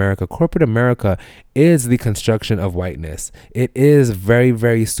corporate America is the construction of whiteness. It is very,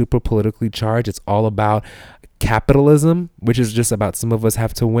 very super politically charged. It's all about capitalism, which is just about some of us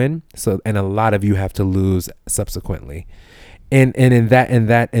have to win, and a lot of you have to lose subsequently. And in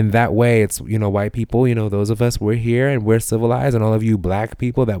that way, it's, white people, those of us, we're here and we're civilized, and all of you black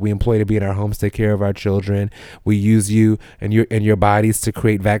people that we employ to be in our homes, take care of our children, we use you and your bodies to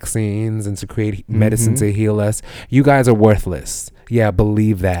create vaccines and to create medicine to heal us. You guys are worthless. Yeah,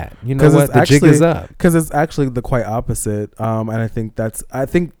 believe that. You know what? The jig is up. Because it's actually the quite opposite. And I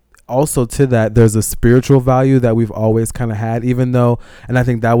think also to that, there's a spiritual value that we've always kind of had, even though, and I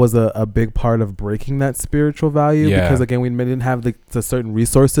think that was a big part of breaking that spiritual value, because again, we didn't have the certain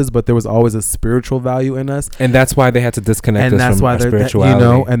resources, but there was always a spiritual value in us, and that's why they had to disconnect us from our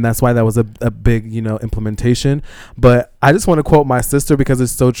spirituality. And that's why that was a big implementation. But I just want to quote my sister, because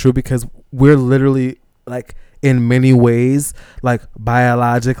it's so true, because we're literally, like, in many ways, like,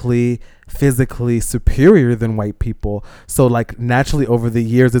 biologically, physically superior than white people. So, like, naturally over the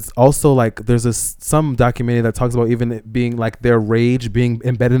years, it's also like there's some documentary that talks about even it being like their rage being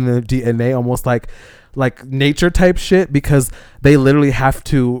embedded in their DNA, almost like nature type shit, because they literally have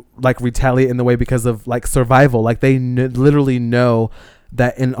to, like, retaliate in the way because of, like, survival. Like, they literally know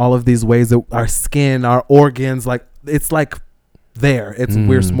that in all of these ways, that our skin, our organs, like, it's like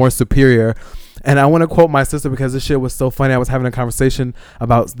we're more superior. And I want to quote my sister, because this shit was so funny. I was having a conversation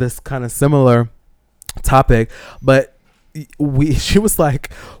about this kind of similar topic, but she was like,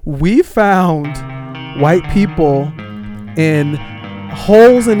 we found white people in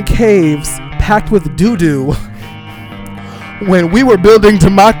holes and caves packed with doo-doo when we were building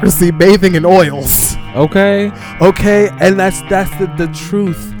democracy, bathing in oils. Okay. And that's the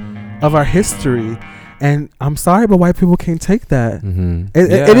truth of our history. And I'm sorry, but white people can't take that.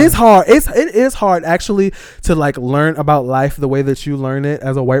 It is hard. It is hard, actually, to, like, learn about life the way that you learn it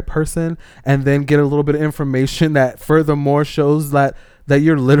as a white person, and then get a little bit of information that furthermore shows that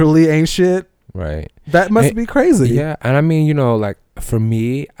you're literally ain't shit. Right. That must be crazy. Yeah. And I mean, like, for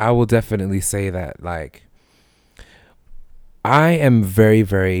me, I will definitely say that, like, I am very,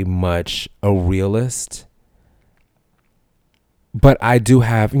 very much a realist. But I do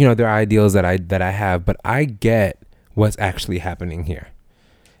have, there are ideals that I have, but I get what's actually happening here,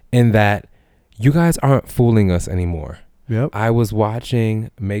 in that you guys aren't fooling us anymore. Yep. I was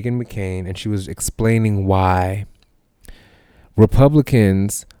watching Meghan McCain, and she was explaining why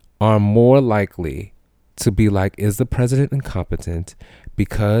Republicans are more likely to be like, is the president incompetent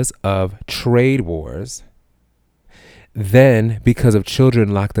because of trade wars than because of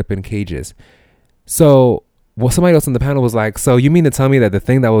children locked up in cages. So, well, somebody else on the panel was like, so you mean to tell me that the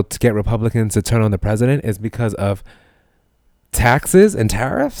thing that will get Republicans to turn on the president is because of taxes and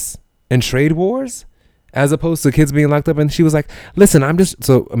tariffs and trade wars, as opposed to kids being locked up? And she was like, listen,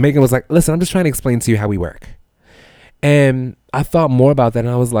 so Meghan was like, listen, I'm just trying to explain to you how we work. And I thought more about that, and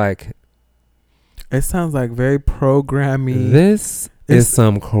I was like, it sounds like very programming. This is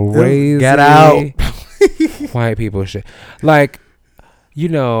some crazy get out white people shit. Like,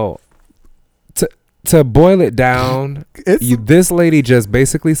 to boil it down, this lady just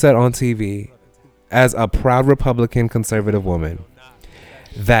basically said on TV, as a proud Republican conservative woman,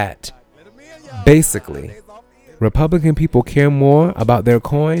 that basically Republican people care more about their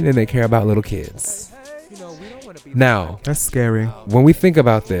coin than they care about little kids. Now, that's scary. When we think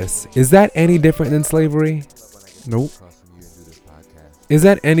about this, is that any different than slavery? Nope. Is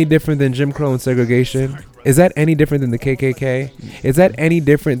that any different than Jim Crow and segregation? Is that any different than the KKK? Is that any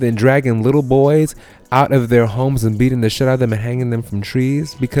different than dragging little boys out of their homes and beating the shit out of them and hanging them from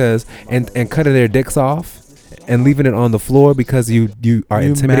trees and cutting their dicks off and leaving it on the floor because you are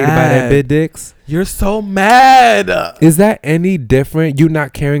intimidated by their big dicks? You're so mad. Is that any different? You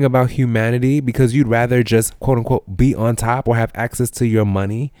not caring about humanity because you'd rather just quote unquote be on top or have access to your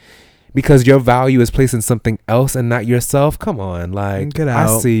money because your value is placed in something else and not yourself? Come on, like, get out.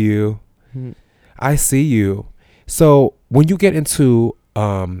 I see you. I see you. So when you get into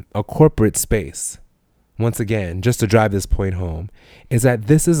a corporate space, once again, just to drive this point home, is that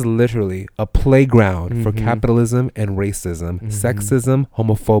this is literally a playground for capitalism and racism, sexism,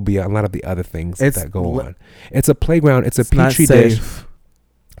 homophobia, and a lot of the other things that go on. It's a playground. It's a petri dish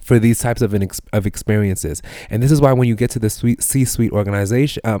for these types of experiences. And this is why when you get to the C-suite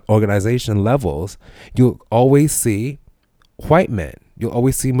organization levels, you'll always see white men. You'll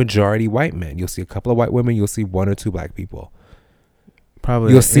always see majority white men. You'll see a couple of white women. You'll see one or two black people.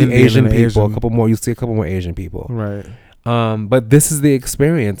 Probably you'll see Asian people. A couple more. You'll see a couple more Asian people. Right. But this is the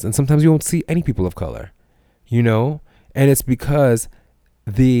experience, and sometimes you won't see any people of color. You know, and it's because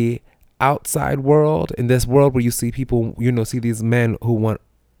the outside world, in this world where you see people, see these men who want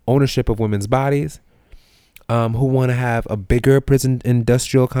ownership of women's bodies, who want to have a bigger prison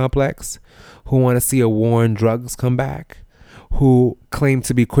industrial complex, who want to see a war on drugs come back, who claim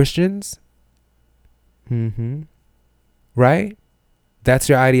to be Christians. Right? That's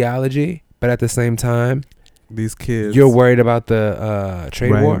your ideology, but at the same time, these kids, you're worried about the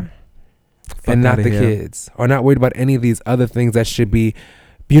trade war and not the kids, or not worried about any of these other things that should be,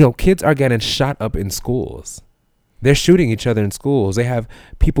 kids are getting shot up in schools. They're shooting each other in schools. They have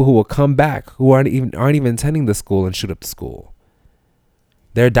people who will come back who aren't even attending the school and shoot up the school.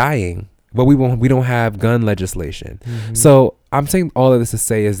 They're dying, but we don't have gun legislation. So I'm saying all of this to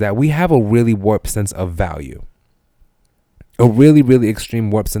say is that we have a really warped sense of value. A really, really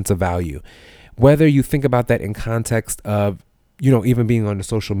extreme warped sense of value. Whether you think about that in context of, even being on the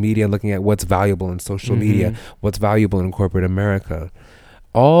social media, looking at what's valuable in social media, what's valuable in corporate America,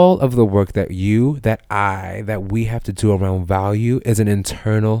 all of the work that we have to do around value is an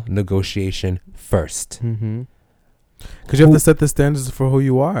internal negotiation first. Because you have to set the standards for who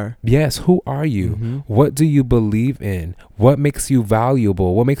you are. Yes. Who are you? What do you believe in? What makes you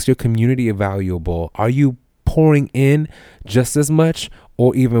valuable? What makes your community valuable? Are you pouring in just as much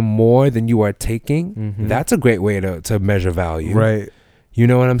or even more than you are taking? That's a great way to measure value. Right. You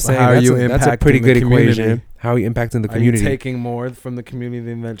know what I'm saying? That's a pretty good equation. How are you impacting the community? Are you taking more from the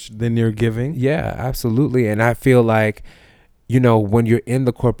community than you're giving? Yeah, absolutely. And I feel like, when you're in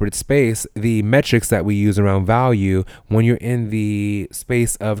the corporate space, the metrics that we use around value, when you're in the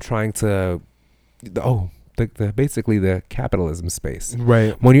space of trying to, basically the capitalism space.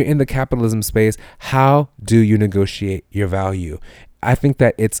 Right. When you're in the capitalism space, how do you negotiate your value? I think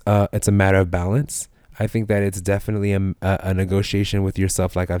that it's a matter of balance. I think that it's definitely a negotiation with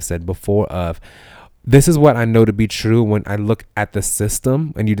yourself, like I've said before, of this is what I know to be true when I look at the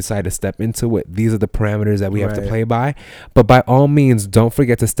system and you decide to step into it. These are the parameters that we have to play by. But by all means, don't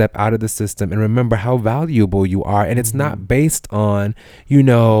forget to step out of the system and remember how valuable you are. And it's not based on,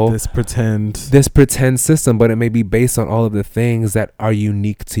 this pretend system, but it may be based on all of the things that are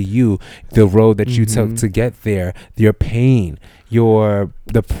unique to you, the road that you took to get there, your pain,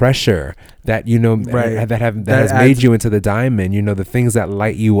 the pressure that that has made you into the diamond, the things that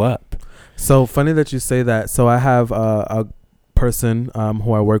light you up. So funny that you say that. So I have a person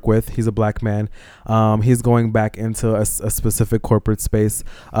who I work with. He's a black man. He's going back into a specific corporate space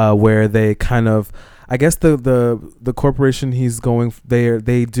where they kind of, I guess the corporation he's going there,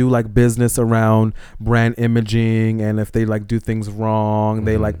 they do like business around brand imaging, and if they like do things wrong,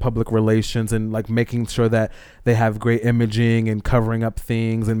 they like public relations and like making sure that they have great imaging and covering up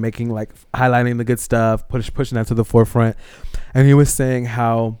things and making like highlighting the good stuff, pushing that to the forefront. And he was saying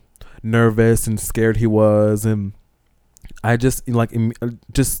how nervous and scared he was, and I just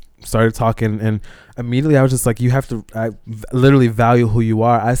just started talking, and immediately I was just like, I literally value who you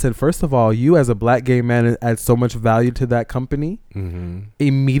are. I said, first of all, you as a black gay man add so much value to that company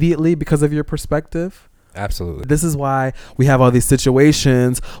immediately because of your perspective. Absolutely. This is why we have all these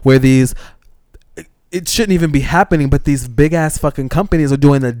situations where these it shouldn't even be happening, but these big ass fucking companies are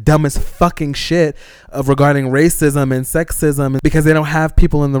doing the dumbest fucking shit of regarding racism and sexism because they don't have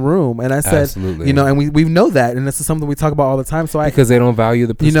people in the room. And I said, Absolutely. you know, and we know that, and this is something we talk about all the time. So because they don't value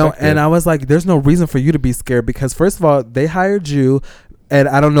the perspective. you know, and I was like, there's no reason for you to be scared because first of all, they hired you. And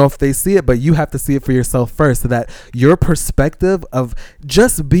I don't know if they see it, but you have to see it for yourself first so that your perspective of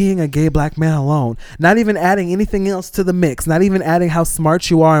just being a gay black man alone, not even adding anything else to the mix, not even adding how smart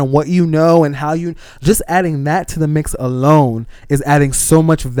you are and what you know and how you, just adding that to the mix alone is adding so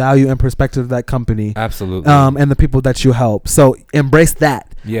much value and perspective to that company. Absolutely. And the people that you help. So embrace that.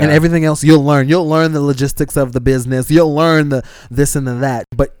 Yeah. And everything else you'll learn. You'll learn the logistics of the business. You'll learn the this and the that.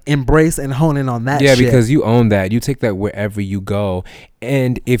 But embrace and hone in on that yeah, shit. because you own that. You take that wherever you go.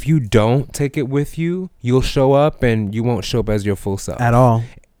 And if you don't take it with you, you'll show up and you won't show up as your full self. At all.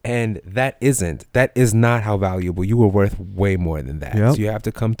 And that is not how valuable. You were worth way more than that. Yep. So you have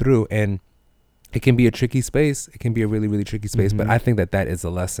to come through, and it can be a tricky space. It can be a really, really tricky space. But I think that is a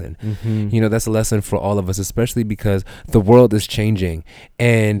lesson. You know, that's a lesson for all of us, especially because the world is changing.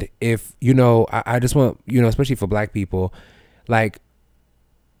 And if, you know, I just want, you know, especially for black people, like,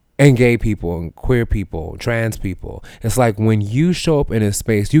 and gay people and queer people, trans people, it's like when you show up in a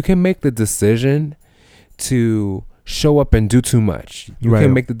space, you can make the decision to show up and do too much. You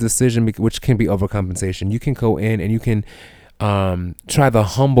can make the decision, which can be overcompensation. You can go in and you can try the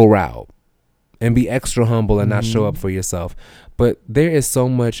humble route and be extra humble and not show up for yourself. But there is so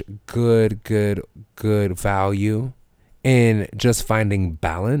much good value in just finding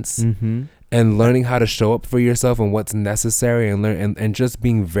balance and learning how to show up for yourself and what's necessary, and learn and just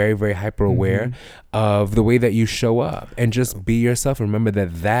being very, very hyper aware of the way that you show up and just be yourself. Remember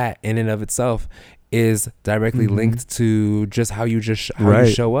that in and of itself is directly linked to just how you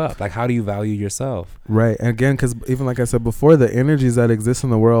show up. Like, how do you value yourself? Right. Again, because even like I said before, the energies that exist in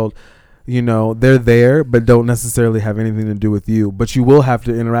the world, you know, they're there, but don't necessarily have anything to do with you. But you will have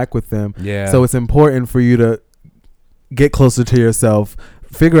to interact with them. Yeah. So it's important for you to get closer to yourself,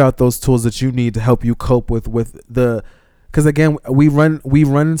 figure out those tools that you need to help you cope with the. Because again, we run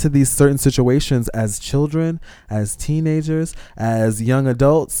into these certain situations as children, as teenagers, as young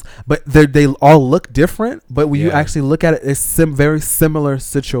adults, but they all look different. But when you actually look at it, it's very similar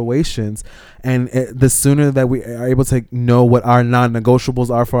situations. And the sooner that we are able to know what our non-negotiables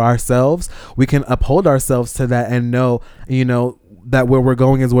are for ourselves, we can uphold ourselves to that and know, you know, that where we're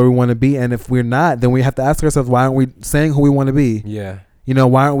going is where we want to be. And if we're not, then we have to ask ourselves, why aren't we saying who we want to be? Yeah. You know,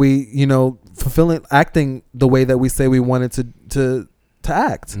 why aren't we, you know, acting the way that we say we wanted to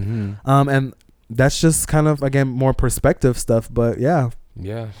act? And that's just kind of, again, more perspective stuff. But yeah.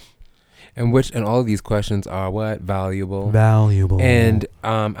 And all of these questions are what? Valuable. And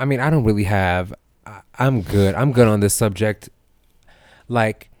I mean, I don't really have. I'm good on this subject.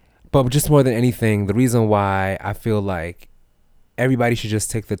 Like, but just more than anything, the reason why I feel like everybody should just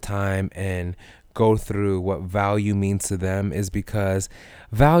take the time and go through what value means to them is because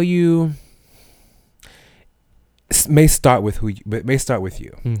value may start with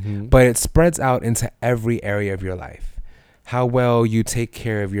you, but it spreads out into every area of your life. How well you take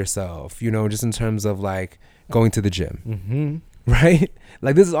care of yourself, you know, just in terms of like going to the gym, right?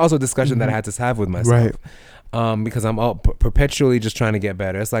 Like, this is also a discussion that I had to have with myself, because I'm all perpetually just trying to get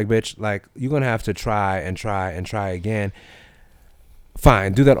better. It's like, bitch, like, you're gonna have to try again.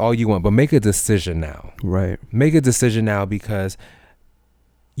 Fine, do that all you want, but make a decision now. Right. Make a decision now, because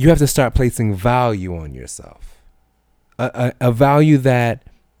you have to start placing value on yourself. A value that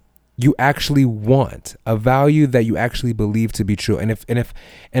you actually want, a value that you actually believe to be true. And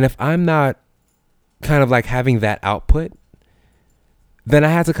if I'm not kind of like having that output, then I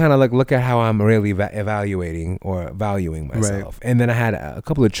had to kind of like look at how I'm really evaluating or valuing myself. Right. And then I had a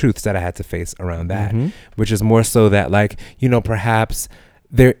couple of truths that I had to face around that, which is more so that, like, you know, perhaps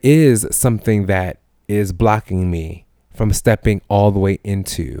there is something that is blocking me from stepping all the way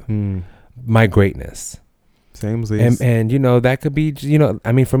into my greatness. And you know, that could be, you know,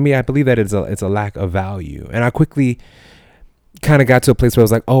 I mean, for me, I believe that it's a lack of value. And I quickly kind of got to a place where I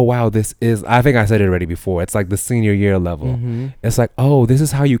was like, oh wow, this is, I think I said it already before, it's like the senior year level. It's like, oh, this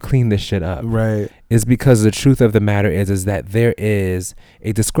is how you clean this shit up. Right. It's because the truth of the matter is that there is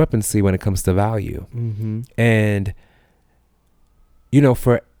a when it comes to value. And, you know,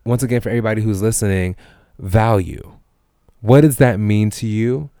 once again, for everybody who's listening, value, what does that mean to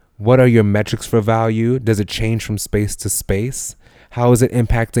you? What are your metrics for value? Does it change from space to space? How is it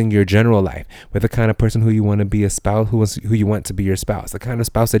impacting your general life? With the kind of person who you want to be a spouse, who you want to be your spouse, the kind of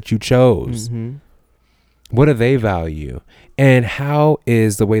spouse that you chose. What do they value? And how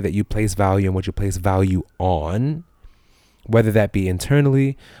is the way that you place value and what you place value on? whether that be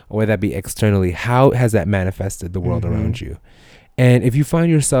internally or whether that be externally. How has that manifested the world Mm-hmm. around you? And if you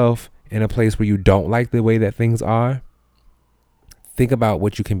find yourself in a place where you don't like the way that things are, think about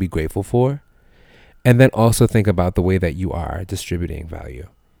what you can be grateful for. And then also think about the way that you are distributing value.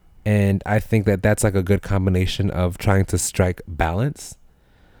 And I think that that's like a good combination of trying to strike balance.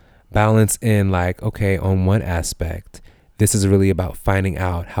 Balance in like, okay, on one aspect, this is really about finding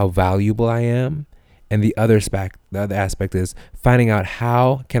out how valuable I am. And the other aspect is finding out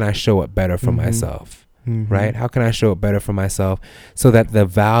how can I show up better for Mm-hmm. myself, Mm-hmm. right? How can I show up better for myself so that the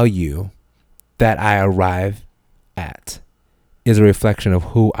value that I arrive at is a reflection of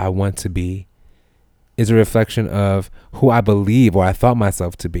who I want to be, is a reflection of who I believe or I thought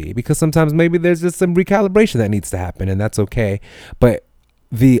myself to be. Because sometimes maybe there's just some recalibration that needs to happen, and that's okay. But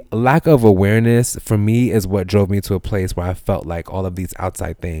the lack of awareness for me is what drove me to a place where I felt like all of these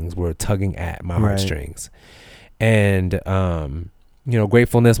outside things were tugging at my heartstrings. And,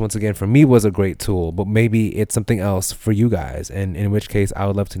 gratefulness, once again, for me was a great tool, but maybe it's something else for you guys. And in which case, I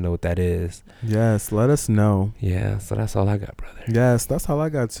would love to know what that is. Yes, let us know. Yeah, so that's all I got, brother. Yes, that's all I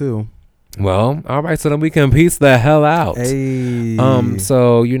got too. Well, all right, so then we can peace the hell out. Hey.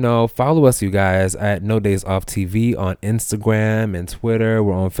 So, follow us, you guys, at No Days Off TV on Instagram and Twitter.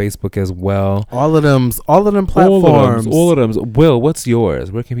 We're on Facebook as well. all of them platforms. All of them. Will, what's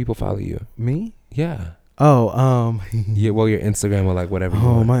yours? Where can people follow you? Me? Yeah. Oh, Yeah, well, your Instagram or like whatever. You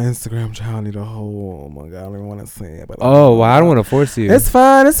oh, want. my Instagram child need a whole. Oh my god, I don't even want to say it. But Oh, well, I don't want to force you. It's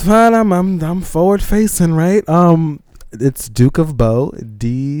fine. I'm forward facing, right? It's Duke of Beaux,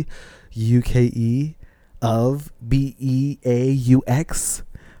 DUKE of BEAUX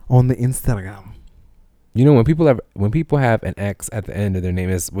on the Instagram. When people have an X at the end of their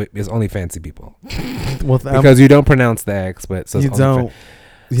name, it's only fancy people. Well, Because you don't pronounce the X, but so you it's only don't.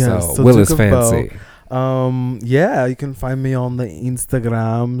 Yeah, so Will Duke is of fancy. Beaux. Yeah, you can find me on the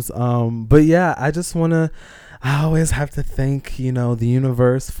Instagrams. But yeah, I always have to thank, the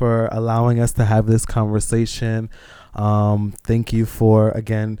universe for allowing us to have this conversation. Thank you for,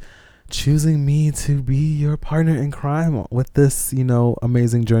 again, choosing me to be your partner in crime with this,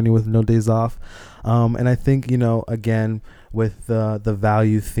 amazing journey with No Days Off. And I think, again, with the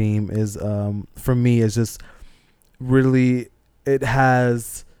value theme is, for me, is just really, it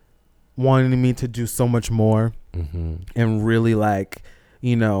has wanted me to do so much more. Mm-hmm. And really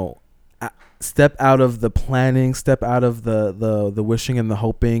step out of the planning, step out of the wishing and the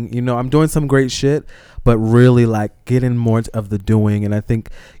hoping. I'm doing some great shit, but really getting more of the doing. And I think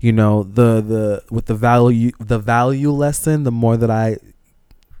the with the value lesson, the more that I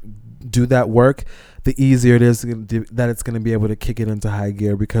do that work, the easier it is that it's going to be able to kick it into high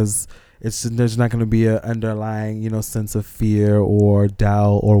gear, because there's not going to be an underlying sense of fear or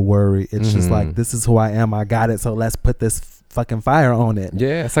doubt or worry. It's just like, this is who I am, I got it, so let's put this fucking fire on it.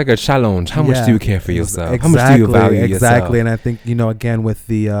 Yeah, it's like a challenge. How much do you care for yourself? Exactly, How much do you value yourself? Exactly. And I think again, with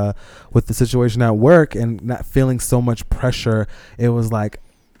the situation at work and not feeling so much pressure, it was like,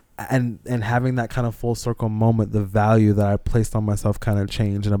 and having that kind of full circle moment, the value that I placed on myself kind of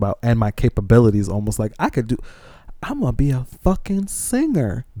changed, and my capabilities, almost like I'm gonna be a fucking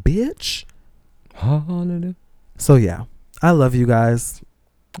singer, bitch. Hallelujah. So yeah, I love you guys.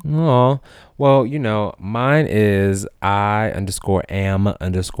 Oh, well, mine is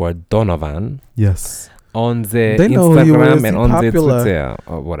I_am_Donovan Yes. on the They know who you Instagram is. and He on the popular. Twitter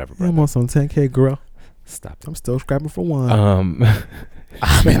or whatever. I'm on some 10K, girl. Stop. I'm still scrapping for one.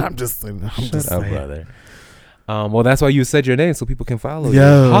 I mean, I'm just saying. Shut up, brother. Well, that's why you said your name so people can follow you.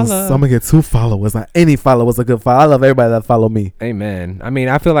 Yes, Holla. I'm gonna get 2 followers. Not any followers a good follow. I love everybody that follow me. Amen. I mean,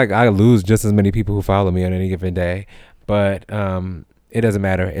 I feel like I lose just as many people who follow me on any given day, but it doesn't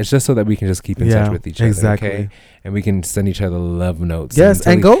matter. It's just so that we can just keep in touch with each other, exactly. okay? And we can send each other love notes. Yes,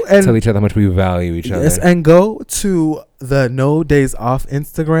 and tell go each other how much we value each other. Yes, and go to the No Days Off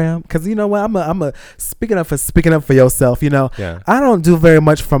Instagram, because you know what, I'm a speaking up for yourself. Yeah. I don't do very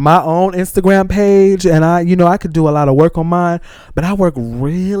much for my own Instagram page, and I could do a lot of work on mine, but I work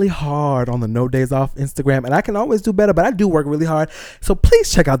really hard on the No Days Off Instagram, and I can always do better, but I do work really hard. So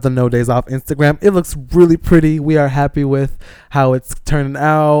please check out the No Days Off Instagram. It looks really pretty. We are happy with how it's turning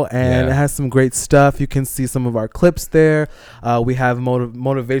out, and it has some great stuff. You can see some of our clips there. We have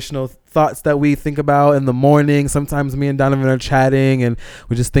motivational thoughts that we think about in the morning. Sometimes me and Donovan are chatting and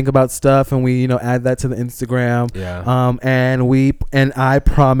we just think about stuff, and we add that to the Instagram. And we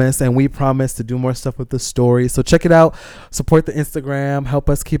promise to do more stuff with the story. So check it out, support the Instagram, help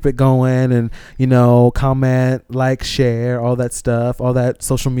us keep it going, and comment, like, share, all that stuff, all that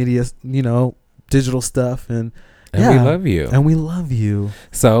social media, digital stuff. And And we love you. And we love you.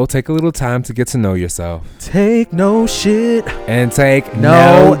 So take a little time to get to know yourself. Take no shit. And take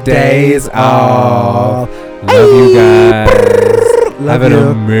no days off. Love you guys. Love Have you. an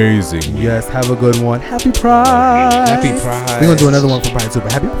amazing week. Yes, have a good one. Happy Pride. Happy Pride. We're going to do another one for Pride too,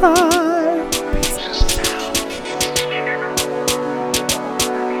 but happy Pride.